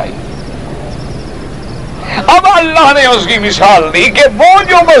بتلائی؟ اب اللہ نے اس کی مثال دی کہ وہ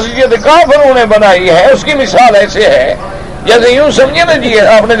جو مسجد کافروں نے بنائی ہے اس کی مثال ایسے ہے جیسے یوں سمجھے نا جی،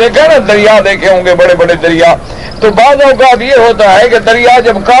 آپ نے دیکھا نا دریا دیکھے ہوں گے، بڑے بڑے دریا، تو بعض اوقات یہ ہوتا ہے کہ دریا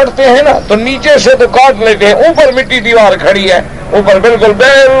جب کاٹتے ہیں نا تو نیچے سے تو کاٹ لیتے ہیں، اوپر مٹی دیوار کھڑی ہے، اوپر بالکل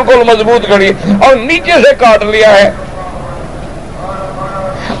بالکل مضبوط کھڑی ہے، اور نیچے سے کاٹ لیا ہے۔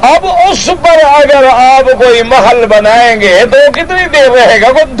 اب اس پر اگر آپ کوئی محل بنائیں گے تو وہ کتنی دیر رہے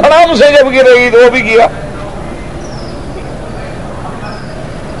گا؟ کوئی دھڑام سے جب گرے گی تو وہ بھی گیا۔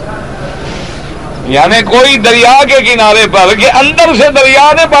 یعنی کوئی دریا کے کنارے پر کہ اندر سے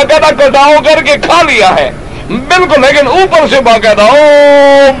دریا نے باقاعدہ کٹاؤ کر کے کھا لیا ہے بالکل، لیکن اوپر سے باقاعدہ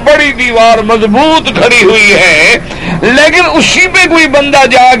بڑی دیوار مضبوط کھڑی ہوئی ہے، لیکن اسی پہ کوئی بندہ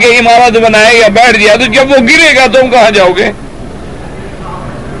جا کے عمارت بنائے یا بیٹھ جائے تو جب وہ گرے گا تم کہاں جاؤ گے؟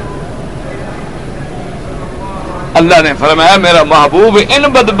 اللہ نے فرمایا میرا محبوب ان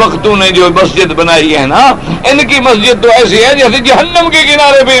بدبختوں نے جو مسجد بنائی ہے نا، ان کی مسجد تو ایسی ہے جیسے جہنم کے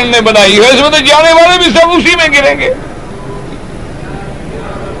کنارے پہ ان نے بنائی ہے، اس میں تو جانے والے بھی سب اسی میں گریں گے۔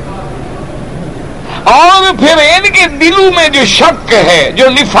 اور پھر ان کے دلوں میں جو شک ہے، جو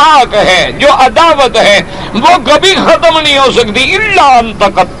نفاق ہے، جو عداوت ہے، وہ کبھی ختم نہیں ہو سکتی الا ان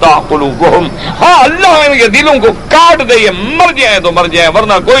تقطع قلوبہم۔ ہاں اللہ ان کے دلوں کو کاٹ دے، یہ مر جائے تو مر جائے،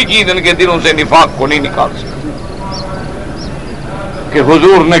 ورنہ کوئی چیز ان کے دلوں سے نفاق کو نہیں نکال سکتی۔ کہ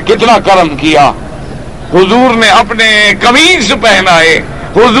حضور نے کتنا کرم کیا، حضور نے اپنے قمیص پہنائے،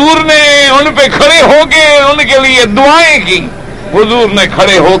 حضور نے ان پہ کھڑے ہو کے ان کے لیے دعائیں کی، حضور نے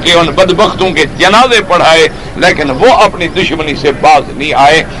کھڑے ہو کے ان بدبختوں کے جنازے پڑھائے، لیکن وہ اپنی دشمنی سے باز نہیں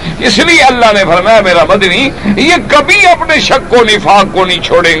آئے۔ اس لیے اللہ نے فرمایا میرا مدنی یہ کبھی اپنے شک و نفاق کو نہیں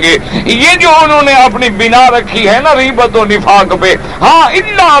چھوڑیں گے۔ یہ جو انہوں نے اپنی بنا رکھی ہے نا ریبت و نفاق پہ، ہاں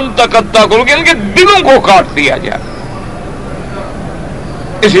الا ان تقطع قلوبہم، ان کے دلوں کو کاٹ دیا جائے۔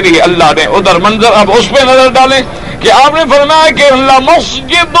 اس لیے اللہ نے ادھر منظر اب اس پہ نظر ڈالیں کہ آپ نے فرمایا کہ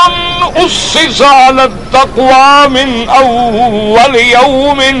لَمَسْجِدٌ أُسِّسَ عَلَى التَّقْوَى مِنْ أَوَّلِ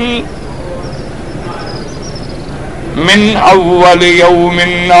يَوْمٍ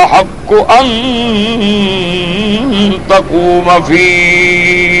أَحَقُّ أَن تَقُومَ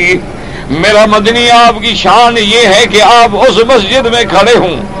فِيهِ۔ میرا مدنی آپ کی شان یہ ہے کہ آپ اس مسجد میں کھڑے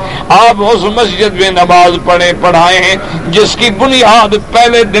ہوں، آپ اس مسجد میں نماز پڑھائیں جس کی بنیاد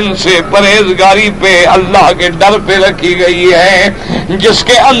پہلے دن سے پرہیزگاری پہ، اللہ کے ڈر پہ رکھی گئی ہے، جس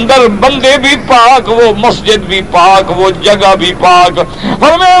کے اندر بندے بھی پاک، وہ مسجد بھی پاک، وہ جگہ بھی پاک۔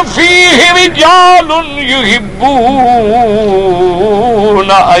 فرمایا فیہ رجال یحبون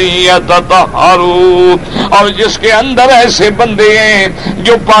ان یتطہروا، اور جس کے اندر ایسے بندے ہیں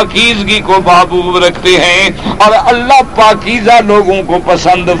جو پاکیزگی کو محبوب رکھتے ہیں، اور اللہ پاکیزہ لوگوں کو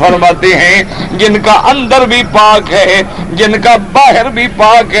پسند فرماتے ہیں، جن کا اندر بھی پاک ہے، جن کا باہر بھی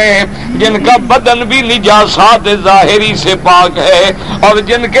پاک ہے، جن کا بدن بھی نجاسات ظاہری سے پاک ہے، اور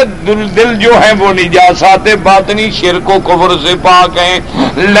جن کے دل جو ہیں وہ نجاسات باطنی شرک و کفر سے پاک ہیں۔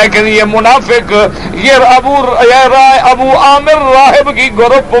 لیکن یہ منافق، یہ ابو عامر راہب کی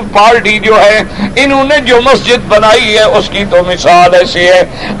گروپ پارٹی جو ہے، انہوں نے جو مسجد بنائی ہے اس کی تو مثال ایسی ہے،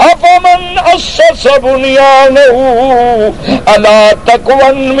 افمن اسس بنیانہ علی تقوی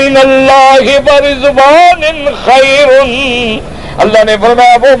من اللہ ورضوان خیر۔ اللہ نے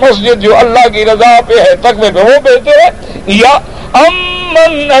فرمایا وہ مسجد جو اللہ کی رضا پہ ہے، تقوی پہ، وہ بہتر ہے، یا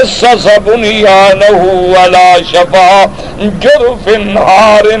امن اسس بنیانہ علی شفا جرف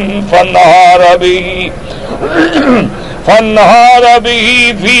نہار فانہار به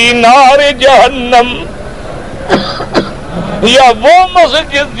فی نار جہنم، یا وہ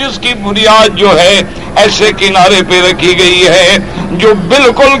مسجد جس کی بنیاد جو ہے ایسے کنارے پہ رکھی گئی ہے جو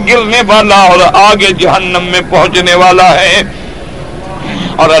بالکل گرنے والا اور آگے جہنم میں پہنچنے والا ہے۔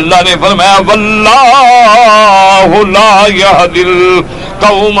 اور اللہ نے فرمایا واللہ لا یہدی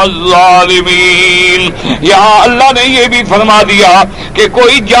القوم الظالمین۔ یہاں اللہ نے یہ بھی فرما دیا کہ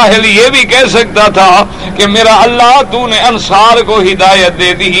کوئی جاہل یہ بھی کہہ سکتا تھا کہ میرا اللہ تو نے انصار کو ہدایت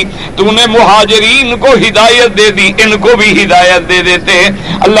دے دی، تو نے مہاجرین کو ہدایت دے دی، ان کو بھی ہدایت دے دیتے۔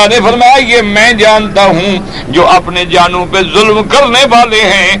 اللہ نے فرمایا یہ میں جانتا ہوں جو اپنے جانوں پہ ظلم کرنے والے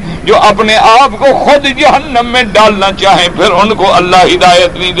ہیں، جو اپنے آپ کو خود جہنم میں ڈالنا چاہیں، پھر ان کو اللہ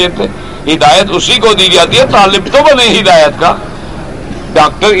ہدایت نہیں دیتے۔ ہدایت اسی کو دی جاتی ہے، طالب تو بنے ہدایت کا،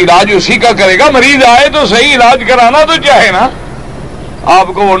 ڈاکٹر علاج اسی کا کرے گا، مریض آئے تو صحیح علاج کرانا تو چاہے نا، آپ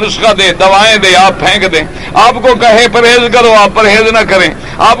کو وہ نسخہ دے، دوائیں دے، آپ پھینک دیں، آپ کو کہے پرہیز کرو، آپ پرہیز نہ کریں،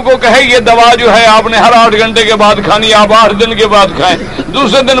 آپ کو کہے یہ دوا جو ہے آپ نے ہر 8 گھنٹے کے بعد کھانی، آپ 8 دن کے بعد کھائیں،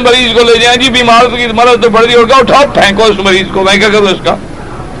 دوسرے دن مریض کو لے جائیں، جی بیمار کی مرض تو بڑھ رہی ہوگا، اٹھاؤ پھینکو اس مریض کو، میں کیا کروں اس کا؟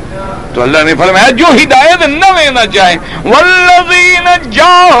 تو اللہ نے فرمایا جو ہدایت نہ لینا چاہیں، والذین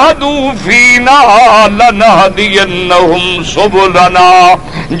جاہدوا فینا لنہدینہم سبلنا،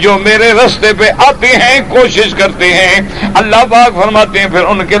 جو میرے رستے پہ آتے ہیں، کوشش کرتے ہیں، اللہ پاک فرماتے ہیں پھر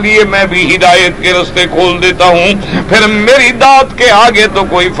ان کے لیے میں بھی ہدایت کے رستے کھول دیتا ہوں۔ پھر میری ذات کے آگے تو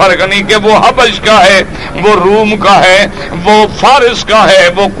کوئی فرق نہیں کہ وہ حبش کا ہے، وہ روم کا ہے، وہ فارس کا ہے،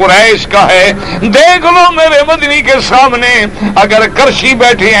 وہ قریش کا ہے۔ دیکھ لو میرے مدنی کے سامنے اگر کرشی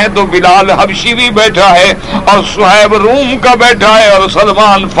بیٹھے ہیں تو بلال حبشی بھی بیٹھا ہے اور صہیب روم کا بیٹھا ہے اور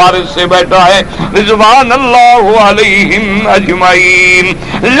سلمان فارس سے بیٹھا ہے رضوان اللہ علیہم اجمعین.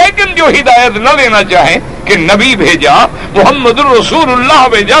 لیکن جو ہدایت نہ لینا چاہیں کہ نبی بھیجا, محمد الرسول اللہ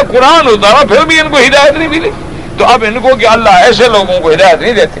بھیجا, قرآن اتارا, پھر بھی ان کو ہدایت نہیں ملی, تو اب ان کو کہ اللہ ایسے لوگوں کو ہدایت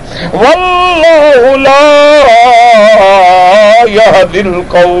نہیں دیتے. واللہ لا یہدی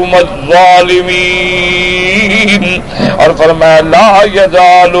القوم الظالمین, اور فرمایا لا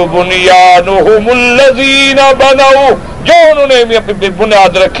یزال بنیانہم الذین بنوا, جو انہوں نے اپنی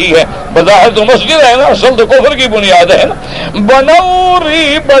بنیاد رکھی ہے, بظاہر تو مسجد ہے نا, اصل تو کفر کی بنیاد ہے نا, بنوا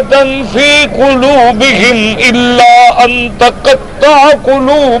ریبۃ فی قلوبہم الا ان تقطع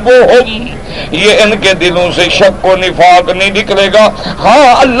قلوبہم, یہ ان کے دلوں سے شک و نفاق نہیں نکلے گا. ہاں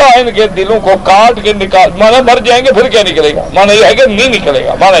اللہ ان کے دلوں کو کاٹ کے نکال, مانا مر جائیں گے پھر کیا نکلے گا, مانا یہ ہے کہ نہیں نکلے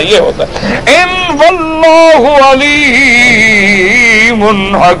گا, مانا یہ ہوتا ہے. ان واللہ علیم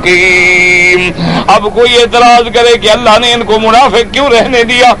حکیم. اب کوئی اعتراض کرے کہ اللہ نے ان کو منافق کیوں رہنے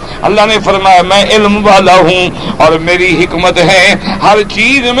دیا, اللہ نے فرمایا میں علم والا ہوں اور میری حکمت ہے, ہر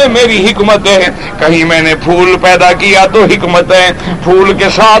چیز میں میری حکمت ہے. کہیں میں نے پھول پیدا کیا تو حکمت ہے, پھول کے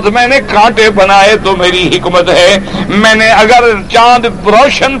ساتھ میں نے کانٹے بنائے تو میری حکمت ہے. میں نے اگر چاند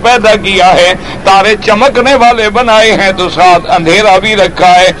روشن پیدا کیا ہے, تارے چمکنے والے بنائے ہیں تو ساتھ اندھیرا بھی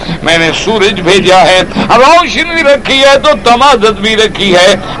رکھا ہے. میں نے سورج بھیجا ہے, روشن بھی رکھی ہے تو تمازت بھی رکھی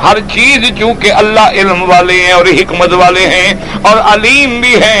ہے. ہر چیز چونکہ اللہ علم والے ہیں اور حکمت والے ہیں اور علیم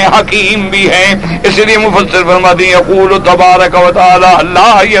بھی ہیں, حکیم بھی ہیں, اس لیے مفسر فرماتے ہیں یقول تبارک و تعالی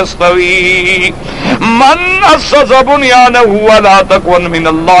لا یستوی من اسس بنیانہ علی تقوی من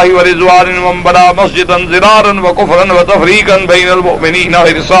اللہ ورضوان ومن بنى مسجدا ضرارا وكفرا وتفريقا بين المؤمنين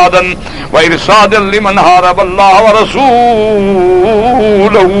وارصادا لمن حارب الله ورسوله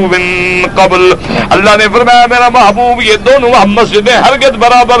من قبل. اللہ نے فرمایا میرا محبوب یہ دونوں مسجدیں ہرگز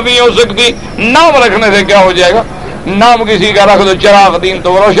برابر نہیں ہو سکتی. نام رکھنے سے کیا ہو جائے گا, نام کسی کا رکھ دو چراغ دین تو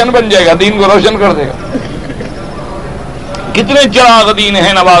روشن بن جائے گا, دین کو روشن کر دے گا. کتنے چراغ دین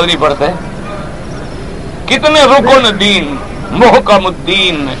ہیں نماز نہیں پڑھتے, کتنے رکن دین, محکم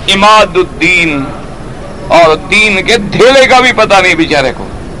الدین, اماد الدین, اور دین کے دھیلے کا بھی پتہ نہیں بیچارے کو,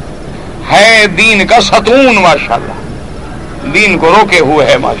 ہے دین کا ستون ماشاءاللہ, دین کو روکے ہوئے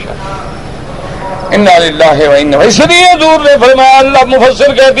ہے ماشاءاللہ. انا للہ و انا, اس لیے حضور نے فرمایا, اللہ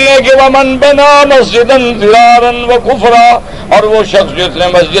مفسر کہتی ہیں کہ ومن بنا مسجدا ضرارا وکفرا, اور وہ شخص جس نے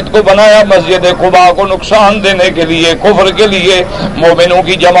مسجد کو بنایا مسجد قباء کو نقصان دینے کے لیے, کفر کے لیے, مومنوں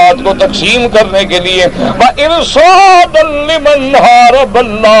کی جماعت کو تقسیم کرنے کے لیے, وارصادا لمن حارب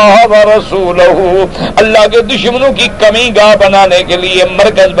اللہ ورسولہ, اللہ کے دشمنوں کی کمی گاہ بنانے کے لیے,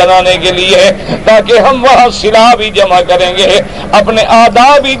 مرکز بنانے کے لیے, تاکہ ہم وہاں سلاح بھی جمع کریں گے, اپنے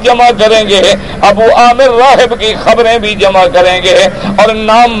آداب بھی جمع کریں گے, ابو عامر راہب کی خبریں بھی جمع کریں گے, اور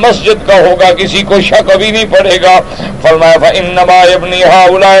نام مسجد کا ہوگا, کسی کو شک بھی نہیں پڑے گا. فرمایا فإنما يبني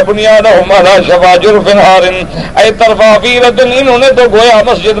هؤلاء بنيانهم على شفا جرف نهر اي طرف حفیرۃ, انہوں نے تو گویا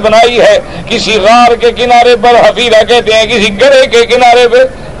مسجد بنائی ہے کسی غار کے کنارے پر, حفیرہ کہتے ہیں کسی گڑھے کے کنارے پہ,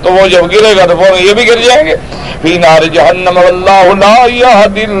 تو وہ جب گرے گا تو فوراً یہ بھی گر جائیں گے. فی نار جہنم واللہ لا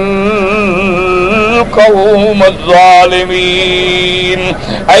یہدی القوم الظالمین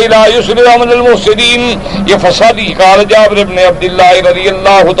ای لا یصلح من المفسدین. یہ فسادی قال جابر بن عبداللہ رضی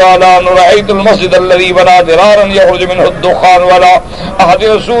اللہ تعالی عنہ رأیت المسجد الذی بنا ضرارا یخرج منہ الدخان ولا عہد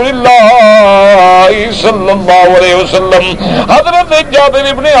رسول اللہ صلی اللہ علیہ وسلم. حضرت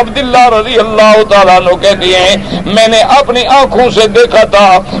جابر بن عبداللہ رضی اللہ تعالی عنہ کہتے ہیں میں نے اپنی آنکھوں سے دیکھا تھا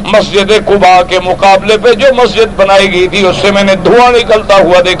مسجد قباء کے مقابلے پہ جو مسجد بنائی گئی تھی اس سے میں نے دھواں نکلتا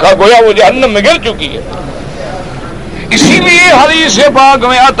ہوا دیکھا, گویا وہ جہنم میں گر چکی ہے. اسی لیے حدیث پاک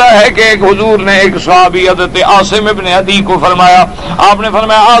میں آتا ہے کہ ایک حضور نے ایک صحابی حضرت عاصم ابن عدی کو فرمایا, آپ نے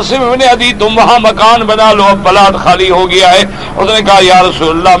فرمایا عاصم ابن عدی تم وہاں مکان بنا لو, اب پلاٹ خالی ہو گیا ہے. اس نے کہا یا رسول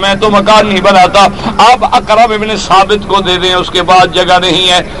اللہ میں تو مکان نہیں بناتا, آپ اقرب ابن ثابت کو دے دیں, اس کے بعد جگہ نہیں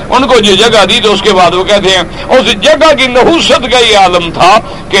ہے. ان کو جو جگہ دی تو اس کے بعد وہ کہتے ہیں اس جگہ کی نحوست کا یہ عالم تھا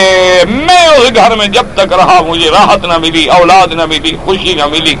کہ میں اس گھر میں جب تک رہا مجھے راحت نہ ملی, اولاد نہ ملی, خوشی نہ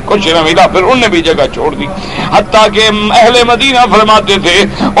ملی, کچھ نہ ملا. پھر انہوں نے بھی جگہ چھوڑ دی, حتیٰ کہ اہل مدینہ فرماتے تھے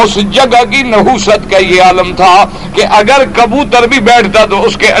اس جگہ کی نحوست کا یہ عالم تھا کہ اگر کبوتر بھی بیٹھتا تو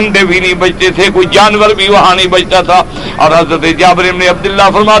اس کے انڈے بھی نہیں بچتے تھے, کوئی جانور بھی وہاں نہیں بچتا تھا. اور حضرت جابر بن عبداللہ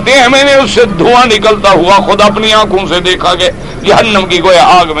فرماتے ہیں میں نے اس سے دھواں نکلتا ہوا خود اپنی آنکھوں سے دیکھا کہ جہنم کی گویا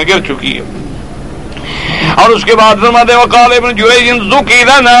آگ میں گر چکی ہے. اور اس کے بعد فرماتے وقال ابن جریج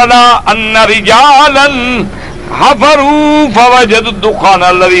ذکر لنا ان رجالا حفروا فوجدوا الدخان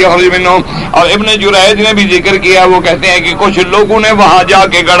الذي يخرج منهم. اور ابن جریج نے بھی ذکر کیا، وہ کہتے ہیں کہ کچھ لوگوں نے وہاں جا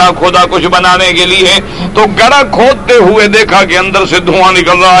کے گڑھا کھودا کچھ بنانے کے لیے، تو گڑھا کھودتے ہوئے دیکھا کہ اندر سے دھواں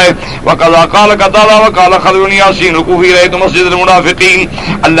نکل رہا ہے. وقال قال قتادہ وقال خالد بن یاسین کوفی رأیت مسجد المنافقین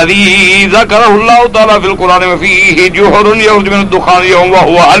الذي ذكره الله تعالی فی القرآن وفیہ جوہر یخرج من الدخان یوم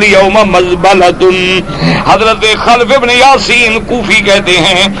وهو اليوم مزبلۃ. حضرت خالد بن یاسین کوفی کہتے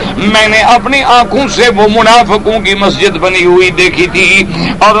ہیں میں نے اپنی آنکھوں سے وہ منافقوں کی مسجد بنی ہوئی دیکھی تھی،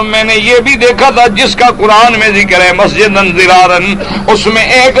 اور میں نے یہ بھی دیکھا تھا جس کا قرآن میں ذکر ہے مسجد انزرارن، اس میں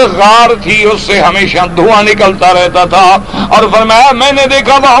ایک غار تھی، اس سے ہمیشہ دھواں نکلتا رہتا تھا. اور فرمایا میں نے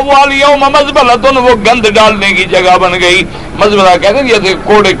دیکھا وهو اليوم مزبلۃ، وہ گند ڈالنے کی جگہ بن گئی. مزبلہ کہتے ہیں جیسے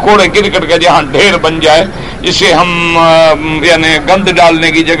کوڑے کوڑے کرکٹ کا جہاں ڈھیر بن جائے، جسے ہم یعنی گند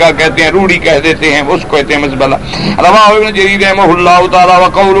ڈالنے کی جگہ کہتے ہیں، روڑی کہہ دیتے ہیں، اس کو کہتے ہیں مزبلہ. رواہ ابن جریر رحمہ اللہ تعالی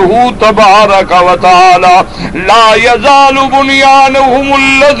وقولہ تبارک وتعالی لا یزال بنیانہم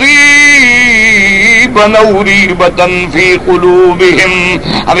الذی بنوا ریبۃ فی قلوبہم،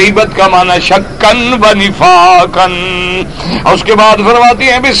 ریبت کا معنی شکن و نفاقن. اس کے بعد فرماتی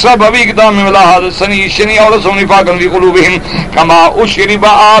ہیں بسبب اقدام ملاحظ سنی شنی اور نفاقن فی قلوبہم کما اشرب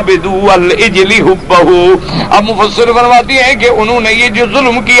عابدو الاجل حبہ. اب مفسر فرماتی ہیں کہ انہوں نے یہ جو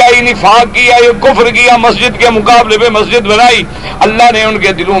ظلم کیا، یہ نفاق کیا، یہ کفر کیا، مسجد کے مقابلے پہ مسجد بنائی، اللہ نے ان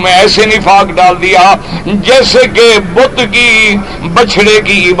کے دلوں میں ایسے نفاق ڈال دیا جیسے کہ بت کی بچھڑے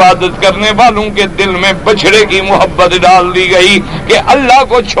کی عبادت کرنے والوں کے دل میں بچھڑے کی محبت ڈال دی گئی کہ اللہ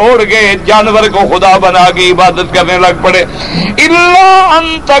کو چھوڑ کے جانور کو خدا بنا کے عبادت کرنے لگ پڑے. الا ان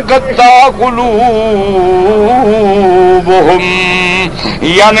تقطع قلوبهم،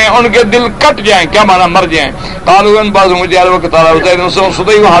 یعنی ان کے دل کٹ جائیں، کیا معنی مر جائیں. قالوا ان بعض مجال وقت تعالی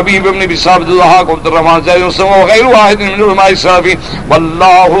صدی و حبیب ابن بصاب ذوحاق عبد الرحمن زید وغير واحد من علماء السلف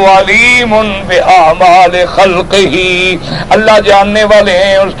والله علیم باعمال خلقه، اللہ جاننے والے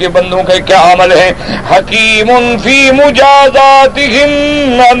ہیں اس کے بندوں کے کیا عمل ہیں. حکیم فی مجازاتهم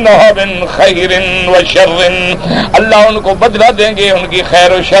انها من خیر و شر، اللہ ان کو بدلہ دیں گے ان کی خیر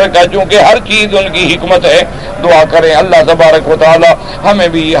و شر کا، چونکہ ہر چیز ان کی حکمت ہے. دعا کریں اللہ تبارک و تعالی ہمیں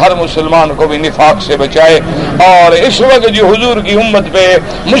بھی ہر مسلمان کو بھی نفاق سے بچائے. اور اس وقت جو حضور کی امت پہ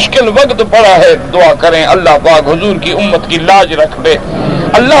مشکل وقت پڑا ہے، دعا کریں اللہ پاک حضور کی امت کی لاج رکھ دے،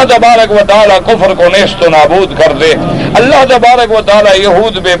 اللہ تبارک و تعالی کفر کو نیست و نابود کر دے، اللہ تبارک و تعالی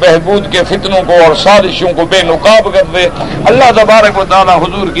یہود بے بہبود کے فتنوں کو اور سازشوں کو بے نقاب کر دے، اللہ تبارک و تعالی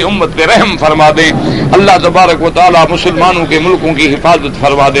حضور کی امت پہ رحم فرما دے، اللہ تبارک و تعالی مسلمانوں کے ملکوں کی حفاظت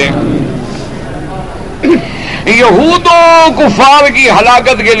فرما دے. یہود و کفار کی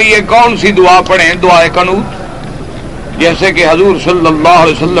ہلاکت کے لیے کون سی دعا پڑھیں؟ دعائے قنوت، جیسے کہ حضور صلی اللہ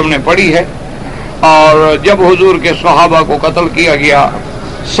علیہ وسلم نے پڑھی ہے. اور جب حضور کے صحابہ کو قتل کیا گیا،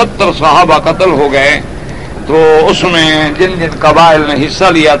 70 صحابہ قتل ہو گئے، تو اس میں جن جن قبائل نے حصہ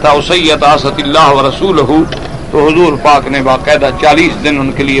لیا تھا اسیت آست اللہ و رسولہ، تو حضور پاک نے باقاعدہ 40 دن ان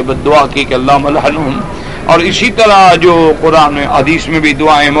کے لیے بد دعا کی کہ اللہ ملعنہم. اور اسی طرح جو قرآن حدیث میں بھی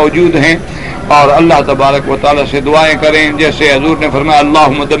دعائیں موجود ہیں، اور اللہ تبارک و تعالی سے دعائیں کریں، جیسے حضور نے فرمایا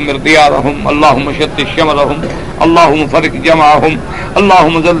اللہم دمر دیارہم، اللہم شتت شملہم، اللہم فرق جمعہم،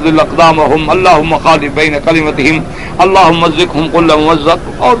 اللہم زلزل اقدامہم، اللہم خالف بین کلمتہم، اللہم مزقہم کل ممزق،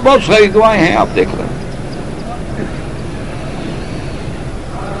 اور بہت ساری دعائیں ہیں آپ دیکھ رہے ہیں.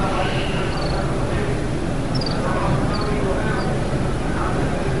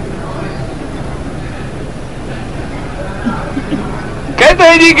 کہتے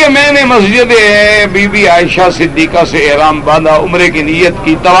ہیں جی کہ میں نے مسجد بی بی عائشہ صدیقہ سے احرام باندھا، عمرے کی نیت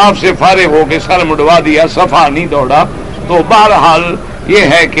کی، طواف سے فارغ ہو کے سر مڈوا دیا، صفا نہیں دوڑا. تو بہرحال یہ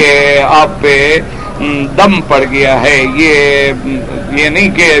ہے کہ آپ پہ دم پڑ گیا ہے. یہ نہیں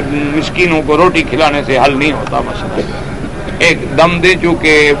کہ مسکینوں کو روٹی کھلانے سے حل نہیں ہوتا مسئلہ. ایک دم دے،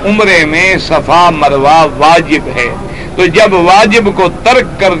 چونکہ عمرے میں صفا مروہ واجب ہے، تو جب واجب کو ترک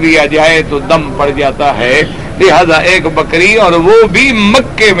کر دیا جائے تو دم پڑ جاتا ہے. لہذا ایک بکری، اور وہ بھی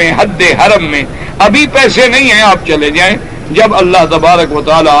مکے میں حد حرم میں. ابھی پیسے نہیں ہیں، آپ چلے جائیں، جب اللہ تبارک و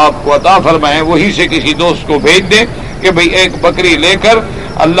تعالی آپ کو عطا فرمائے وہیں سے کسی دوست کو بھیج دیں کہ بھئی ایک بکری لے کر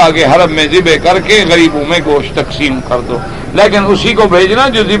اللہ کے حرم میں ذبح کر کے غریبوں میں گوشت تقسیم کر دو. لیکن اسی کو بھیجنا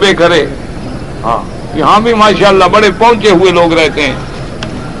جو ذبح کرے. ہاں یہاں بھی ماشاءاللہ بڑے پہنچے ہوئے لوگ رہتے ہیں،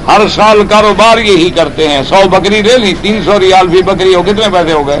 ہر سال کاروبار یہی کرتے ہیں. 100 بکری لے لی، 300 ریال بھی بکری ہو، کتنے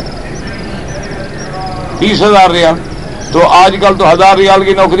پیسے ہو گئے؟ 30,000 ریال. تو آج کل تو 1000 ریال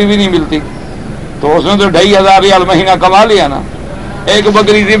کی نوکری بھی نہیں ملتی، تو اس نے تو 2500 ریال مہینہ کما لیا نا. ایک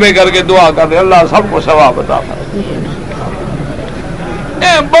بکری ذبح کر کے دعا کر دے اللہ سب کو ثواب عطا فرمائے.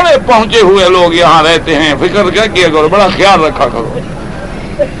 بڑے پہنچے ہوئے لوگ یہاں رہتے ہیں، فکر کیا کیا کرو، بڑا خیال رکھا کرو.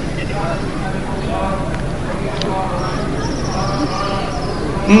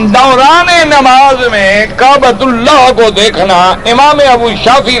 دوران نماز میں کعبۃ اللہ کو دیکھنا، امام ابو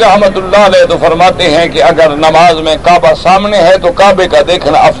شافعی رحمۃ اللہ علیہ تو فرماتے ہیں کہ اگر نماز میں کعبہ سامنے ہے تو کعبے کا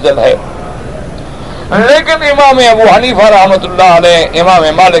دیکھنا افضل ہے، لیکن امام ابو حنیفہ رحمۃ اللہ علیہ، امام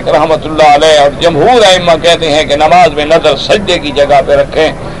مالک رحمۃ اللہ علیہ اور جمہور ائمہ کہتے ہیں کہ نماز میں نظر سجدے کی جگہ پہ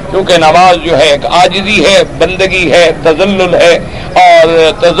رکھیں، کیونکہ نماز جو ہے ایک عاجزی ہے، بندگی ہے، تذلل ہے، اور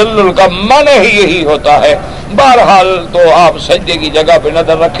تذلل کا معنی ہی یہی ہوتا ہے۔ بہرحال تو آپ سجدے کی جگہ پہ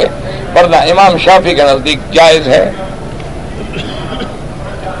نظر رکھیں، ورنہ امام شافعی کے نزدیک جائز ہے۔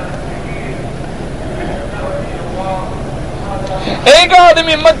 ایک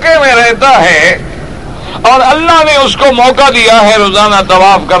آدمی مکے میں رہتا ہے اور اللہ نے اس کو موقع دیا ہے روزانہ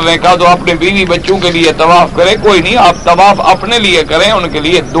طواف کرنے کا، تو اپنے بیوی بچوں کے لیے طواف کرے، کوئی نہیں، آپ طواف اپنے لیے کریں، ان کے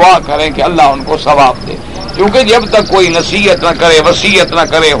لیے دعا کریں کہ اللہ ان کو ثواب دے، کیونکہ جب تک کوئی نصیحت نہ کرے، وصیت نہ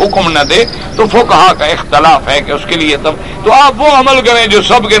کرے، حکم نہ دے تو فقہا کا اختلاف ہے کہ اس کے لیے تو آپ وہ عمل کریں جو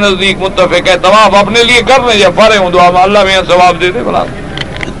سب کے نزدیک متفق ہے، طواف اپنے لیے کر لیں، جب فارغ ہوں دعا میں اللہ میں ثواب دے دے، بلا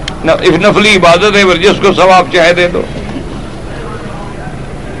نفلی عبادت ہے، جس کو ثواب چاہے دے دو۔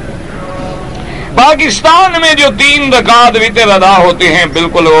 پاکستان میں جو 3 رکعت وتر ادا ہوتے ہیں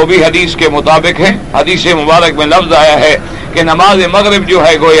بالکل وہ بھی حدیث کے مطابق ہے۔ حدیث مبارک میں لفظ آیا ہے کہ نماز مغرب جو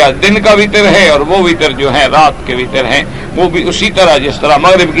ہے گویا دن کا وتر ہے، اور وہ وتر جو ہے رات کے وتر ہیں، وہ بھی اسی طرح جس طرح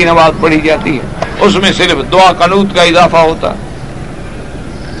مغرب کی نماز پڑھی جاتی ہے، اس میں صرف دعا قنوت کا اضافہ ہوتا ہے۔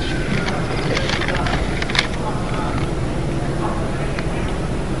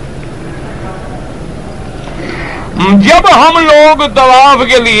 جب ہم لوگ طواف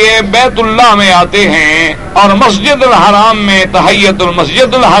کے لیے بیت اللہ میں آتے ہیں اور مسجد الحرام میں تحیۃ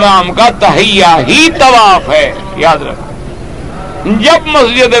المسجد الحرام کا تحیہ ہی طواف ہے، یاد رکھو، جب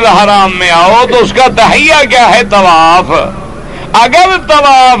مسجد الحرام میں آؤ تو اس کا تحیہ کیا ہے؟ طواف۔ اگر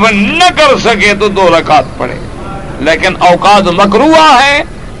طواف نہ کر سکے تو 2 رکعت پڑھے، لیکن اوقات مکروہ ہیں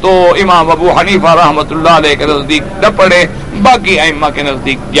تو امام ابو حنیفہ رحمۃ اللہ علیہ کے نزدیک نہ پڑھے، باقی ائمہ کے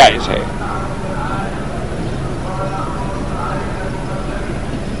نزدیک جائز ہے۔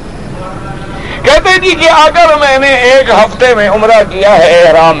 کہتے جی کہ اگر میں نے ایک ہفتے میں عمرہ کیا ہے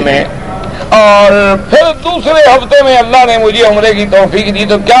احرام میں، اور پھر دوسرے ہفتے میں اللہ نے مجھے عمرے کی توفیق دی،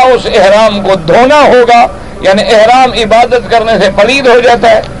 تو کیا اس احرام کو دھونا ہوگا؟ یعنی احرام عبادت کرنے سے پلید ہو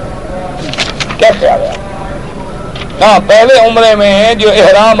جاتا ہے؟ کیا خیال ہے؟ ہاں، پہلے عمرے میں جو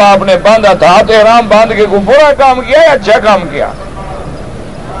احرام آپ نے باندھا تھا تو احرام باندھ کے کوئی برا کام کیا یا اچھا کام کیا؟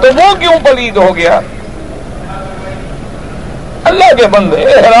 تو وہ کیوں پلید ہو گیا؟ اللہ کے بندے،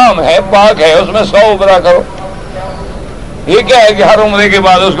 احرام ہے، پاک ہے، اس میں 100 عمرہ کرو، یہ کیا ہے کہ ہر عمرے کے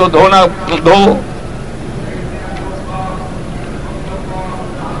بعد اس کو دھو؟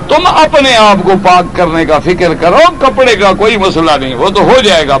 تم اپنے آپ کو پاک کرنے کا فکر کرو، کپڑے کا کوئی مسئلہ نہیں، وہ تو ہو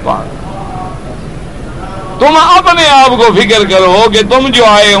جائے گا پاک۔ تم اپنے آپ کو فکر کرو کہ تم جو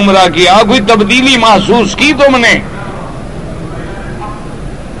آئے عمرہ کیا، کوئی تبدیلی محسوس کی تم نے؟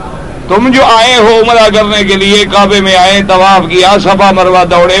 تم جو آئے ہو عمرہ کرنے کے لیے، کعبے میں آئے، طواف کیا، صفا مروہ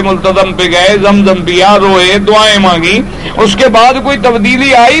دوڑے، ملتزم پہ گئے، زمزم پیا، روئے، دعائیں مانگی، اس کے بعد کوئی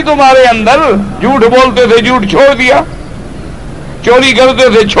تبدیلی آئی تمہارے اندر؟ جھوٹ بولتے تھے، جھوٹ چھوڑ دیا، چوری کرتے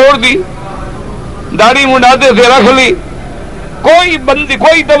تھے، چھوڑ دی، داڑھی منڈاتے تھے، رکھ لی،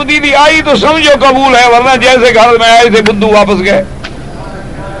 کوئی تبدیلی آئی تو سمجھو قبول ہے، ورنہ جیسے گھر میں آئے تھے بدھو واپس گئے۔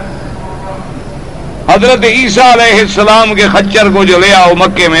 حضرت عیسیٰ علیہ السلام کے خچر کو جو لے آؤ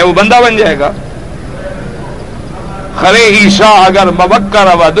مکے میں، وہ بندہ بن جائے گا؟ خرے عیسیٰ اگر مبکر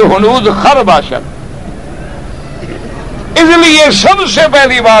ود ہنوز خر باشد۔ اس لیے سب سے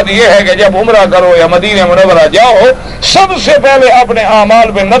پہلی بات یہ ہے کہ جب عمرہ کرو یا مدینہ منورہ جاؤ، سب سے پہلے اپنے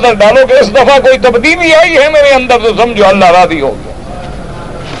اعمال پہ نظر ڈالو کہ اس دفعہ کوئی تبدیلی آئی ہے میرے اندر، تو سمجھو اللہ راضی ہو گیا۔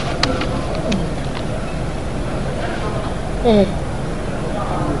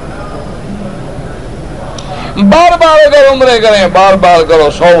 بار بار اگر عمرے کریں، بار بار کرو،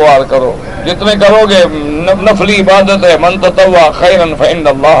 100 بار کرو، جتنے کرو گے نفلی عبادت ہے۔ من تطوع خیرا فإن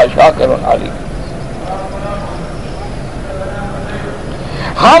اللہ شاکر علیم۔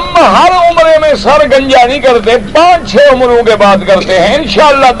 ہم ہر عمرے میں سر گنجا نہیں کرتے، 5-6 عمروں کے بعد کرتے ہیں،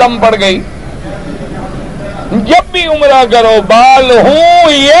 انشاءاللہ دم پڑ گئی۔ جب بھی عمرہ کرو، بال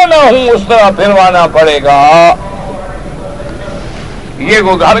ہوں یا نہ ہوں اس طرح پھروانا پڑے گا۔ یہ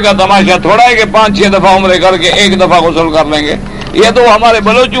کو گھر کا تماشا تھوڑا ہے کہ 5-6 دفعہ عمرے کر کے 1 دفعہ غسل کر لیں گے، یہ تو ہمارے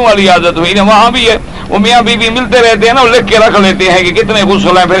بلوچوں والی عادت ہوئی نا، وہاں بھی ہے، وہ میاں بیوی ملتے رہتے ہیں نا، وہ لکھ کے رکھ لیتے ہیں کہ کتنے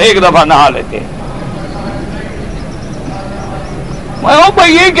غسل ہیں، پھر 1 دفعہ نہا لیتے ہیں۔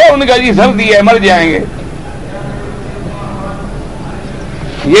 بھائی یہ کیا ان کا جی سردی ہے، مر جائیں گے۔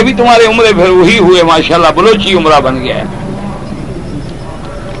 یہ بھی تمہارے عمرے پھر وہی ہوئے، ماشاءاللہ بلوچی عمرہ بن گیا ہے۔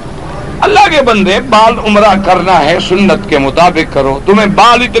 اللہ کے بندے، بال عمرہ کرنا ہے سنت کے مطابق کرو. تمہیں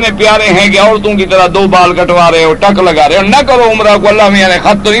بال اتنے پیارے ہیں کہ عورتوں کی طرح 2 بال کٹوا رہے ہو، ٹک لگا رہے ہو، نہ کرو عمرہ کو. اللہ میاں نے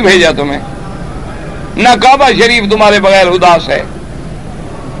خط تو نہیں بھیجا تمہیں، نہ کعبہ شریف تمہارے بغیر اداس ہے.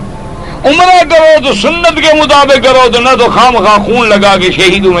 عمرہ کرو تو سنت کے مطابق کرو، تو نہ تو خام خواہ خون لگا کے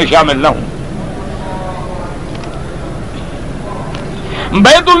شہیدوں میں شامل نہ ہوں.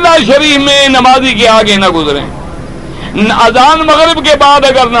 بیت اللہ شریف میں نمازی کے آگے نہ گزریں. اذان مغرب کے بعد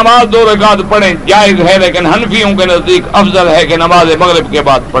اگر نماز 2 رکعت پڑھیں جائز ہے، لیکن حنفیوں کے نزدیک افضل ہے کہ نماز مغرب کے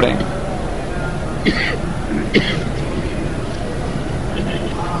بعد پڑھیں.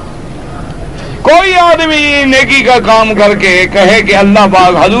 کوئی آدمی نیکی کا کام کر کے کہے کہ اللہ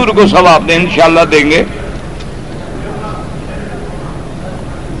پاک حضور کو ثواب دیں، انشاءاللہ دیں گے.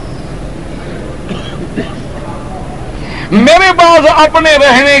 میرے پاس اپنے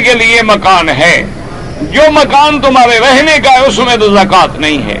رہنے کے لیے مکان ہے، جو مکان تمہارے رہنے کا ہے اس میں تو زکوٰۃ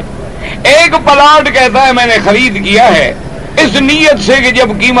نہیں ہے. ایک پلاٹ کہتا ہے میں نے خرید کیا ہے اس نیت سے کہ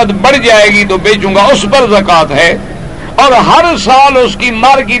جب قیمت بڑھ جائے گی تو بیچوں گا، اس پر زکوٰۃ ہے. اور ہر سال اس کی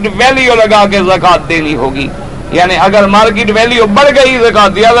مارکیٹ ویلیو لگا کے زکوٰۃ دینی ہوگی. یعنی اگر مارکیٹ ویلیو بڑھ گئی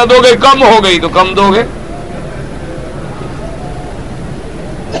زکوٰۃ زیادہ دو گے، کم ہو گئی تو کم دو گے.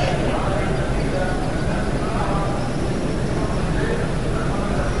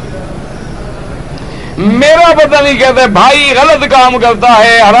 میرا پتہ نہیں کہتے بھائی غلط کام کرتا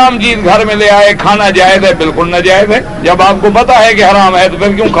ہے، حرام چیز گھر میں لے آئے، کھانا جائز ہے؟ بالکل ناجائز ہے. جب آپ کو پتا ہے کہ حرام ہے تو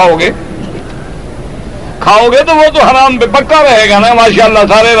پھر کیوں کھاؤ گے؟ کھاؤ گے تو وہ تو حرام پہ پکا رہے گا نا. ماشاءاللہ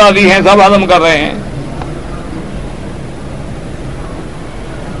سارے راضی ہیں، سب ہضم کر رہے ہیں.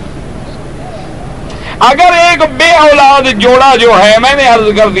 اگر ایک بے اولاد جوڑا جو ہے، میں نے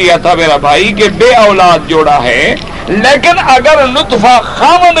عرض کر دیا تھا میرا بھائی کہ بے اولاد جوڑا ہے، لیکن اگر نطفہ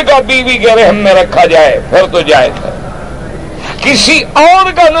خاوند کا بیوی کے رحم میں رکھا جائے پھر تو جائز ہے. کسی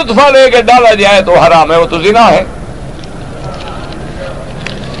اور کا نطفہ لے کے ڈالا جائے تو حرام ہے، وہ تو زنا ہے.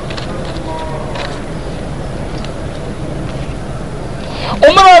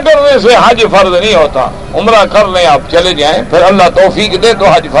 عمرہ کرنے سے حج فرض نہیں ہوتا. عمرہ کر لیں آپ، چلے جائیں، پھر اللہ توفیق دے تو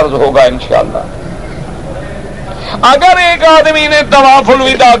حج فرض ہوگا انشاءاللہ. اگر ایک آدمی نے طواف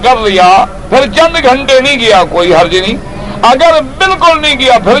الوداع کر لیا پھر چند گھنٹے نہیں گیا، کوئی حرج نہیں. اگر بالکل نہیں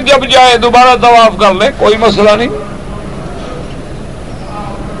گیا پھر جب جائے دوبارہ طواف کر لے، کوئی مسئلہ نہیں.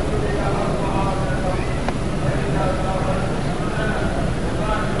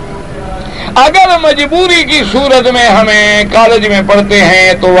 اگر مجبوری کی صورت میں ہمیں کالج میں پڑھتے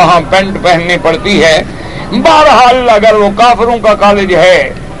ہیں تو وہاں پینٹ پہننی پڑتی ہے. بہرحال اگر وہ کافروں کا کالج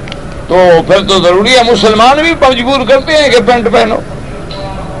ہے تو پھر تو ضروری ہے. مسلمان بھی مجبور کرتے ہیں کہ پینٹ پہنو.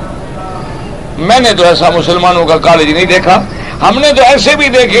 میں نے تو ایسا مسلمانوں کا کالج نہیں دیکھا. ہم نے تو ایسے بھی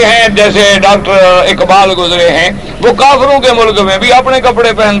دیکھے ہیں جیسے ڈاکٹر اقبال گزرے ہیں، وہ کافروں کے ملک میں بھی اپنے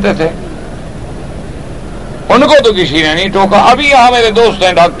کپڑے پہنتے تھے، ان کو تو کسی نے نہیں ٹوکا. ابھی یہاں میرے دوست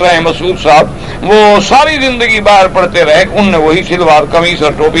ہیں ڈاکٹر ہیں مسعود صاحب، وہ ساری زندگی باہر پڑھتے رہے، ان نے وہی شلوار قمیص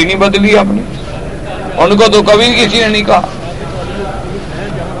اور ٹوپی نہیں بدلی اپنی، ان کو تو کبھی کسی نے نہیں کہا.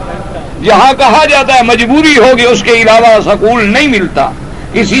 یہاں کہا جاتا ہے مجبوری ہوگی، اس کے علاوہ سکول نہیں ملتا،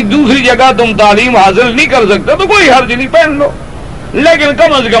 کسی دوسری جگہ تم تعلیم حاصل نہیں کر سکتے تو کوئی حرج نہیں، پہن لو. لیکن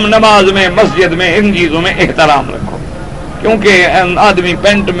کم از کم نماز میں، مسجد میں، ان چیزوں میں احترام رکھو، کیونکہ آدمی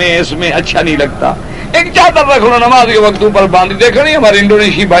پینٹ میں اس میں اچھا نہیں لگتا. ایک چادر رکھ لو نماز کے وقت اوپر باندھ. دیکھو نہیں ہمارے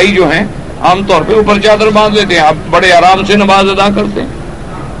انڈونیشی بھائی جو ہیں عام طور پہ اوپر چادر باندھ لیتے ہیں، اب بڑے آرام سے نماز ادا کرتے ہیں.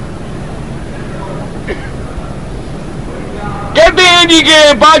 کہتے ہیں جی کہ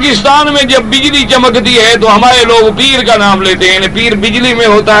پاکستان میں جب بجلی چمکتی ہے تو ہمارے لوگ پیر کا نام لیتے ہیں. پیر بجلی میں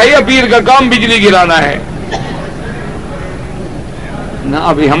ہوتا ہے یا پیر کا کام بجلی گرانا ہے؟ نہ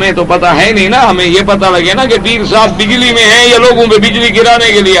ابھی ہمیں تو پتہ ہے نہیں نا، ہمیں یہ پتہ لگے نا کہ پیر صاحب بجلی میں ہیں یا لوگوں پہ بجلی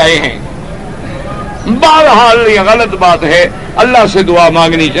گرانے کے لیے آئے ہیں. بہرحال یہ غلط بات ہے. اللہ سے دعا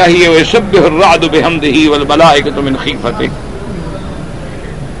مانگنی چاہیے. وَيُسَبِّحُ الرَّعْدُ بِحَمْدِهِ وَالْمَلَائِكَةُ مِنْ خِيفَتِهِ.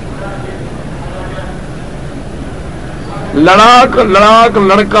 لڑاک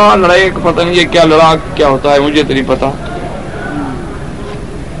لڑکا لڑیک، پتہ نہیں یہ کیا لڑاک کیا ہوتا ہے، مجھے تو نہیں پتا.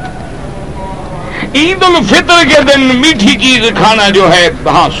 عید الفطر کے دن میٹھی چیز کھانا جو ہے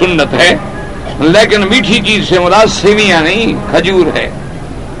ہاں سنت ہے، لیکن میٹھی چیز سے مراد سیویاں نہیں، کھجور ہے.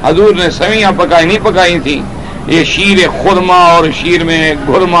 حضور نے سویاں پکائی نہیں پکائی تھی. یہ شیر خرما اور شیر میں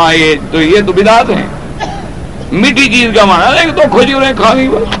گھرما، یہ تو بدعت ہیں. میٹھی چیز کا معنی ہے تو کھجوریں کھانی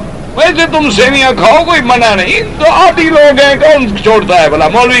بس. ویسے تم سیویاں کھاؤ، کوئی منع نہیں. تو آدھی لوگ ہیں، کون چھوڑتا ہے بھلا؟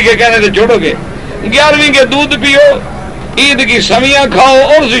 مولوی کے کہنے سے چھوڑو گے؟ 11ویں کے دودھ پیو، عید کی سویاں کھاؤ،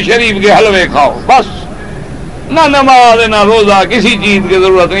 عرس شریف کے حلوے کھاؤ، بس. نہ نماز نہ روزہ، کسی چیز کی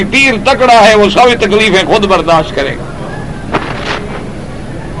ضرورت نہیں. پیر تکڑا ہے، وہ ساری تکلیفیں خود برداشت کرے گا.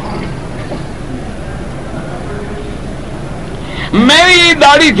 میری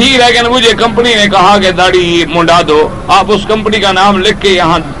داڑھی تھی لیکن مجھے کمپنی نے کہا کہ داڑھی منڈا دو، آپ اس کمپنی کا نام لکھ کے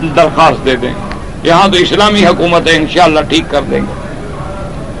یہاں درخواست دے دیں، یہاں تو اسلامی حکومت ہے، انشاءاللہ ٹھیک کر دیں گے۔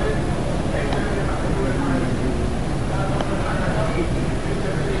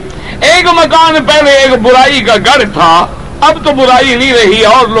 ایک مکان پہلے ایک برائی کا گڑھ تھا، اب تو برائی نہیں رہی،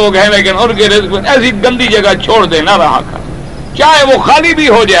 اور لوگ ہیں لیکن ان کے رزق ایسی گندی جگہ چھوڑ دے نہ رہا کر، چاہے وہ خالی بھی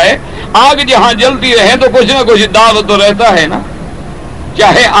ہو جائے، آگ جہاں جلتی رہے تو کچھ نہ کچھ داغ تو رہتا ہے نا،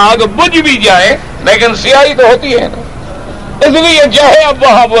 چاہے آگ بجھ بھی جائے لیکن سیاہی تو ہوتی ہے نا، اس لیے چاہے اب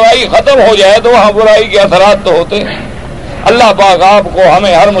وہاں برائی ختم ہو جائے تو وہاں برائی کے اثرات تو ہوتے ہیں۔ اللہ پاک آپ کو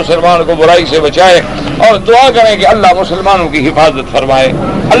ہمیں ہر مسلمان کو برائی سے بچائے، اور دعا کریں کہ اللہ مسلمانوں کی حفاظت فرمائے،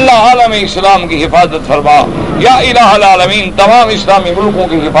 اللہ عالم اسلام کی حفاظت فرما، یا الہ العالمین تمام اسلامی ملکوں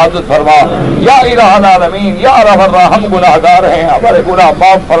کی حفاظت فرما، یا الہ العالمین یا رب الرحم، ہم گناہ گار ہیں، ہمارے گناہ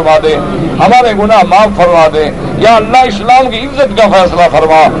معاف فرما دے، ہمارے گناہ معاف فرما دے، یا اللہ اسلام کی عزت کا فیصلہ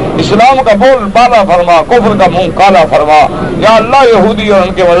فرما، اسلام کا بول بالا فرما، کفر کا منہ کالا فرما، یا اللہ یہودی اور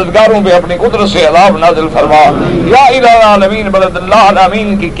ان کے مددگاروں پہ اپنی قدرت سے عذاب نازل فرما، یا الہ العالمین بلد اللہ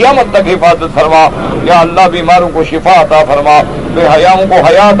الامین کی قیامت تک حفاظت فرما، یا اللہ بیماروں کو شفا عطا فرما، بے حیاؤں کو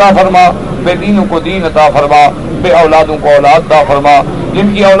حیا عطا فرما، بے دینوں کو دین عطا فرما، بے اولادوں کو اولاد عطا فرما،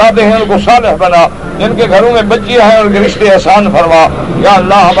 جن کی اولادیں ہیں ان کو صالح بنا، جن کے گھروں میں بچیاں ہیں ان کے رشتے آسان فرما، یا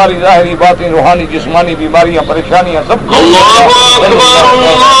اللہ ہماری ظاہری باطنی روحانی جسمانی بیماریاں پریشانیاں سب کو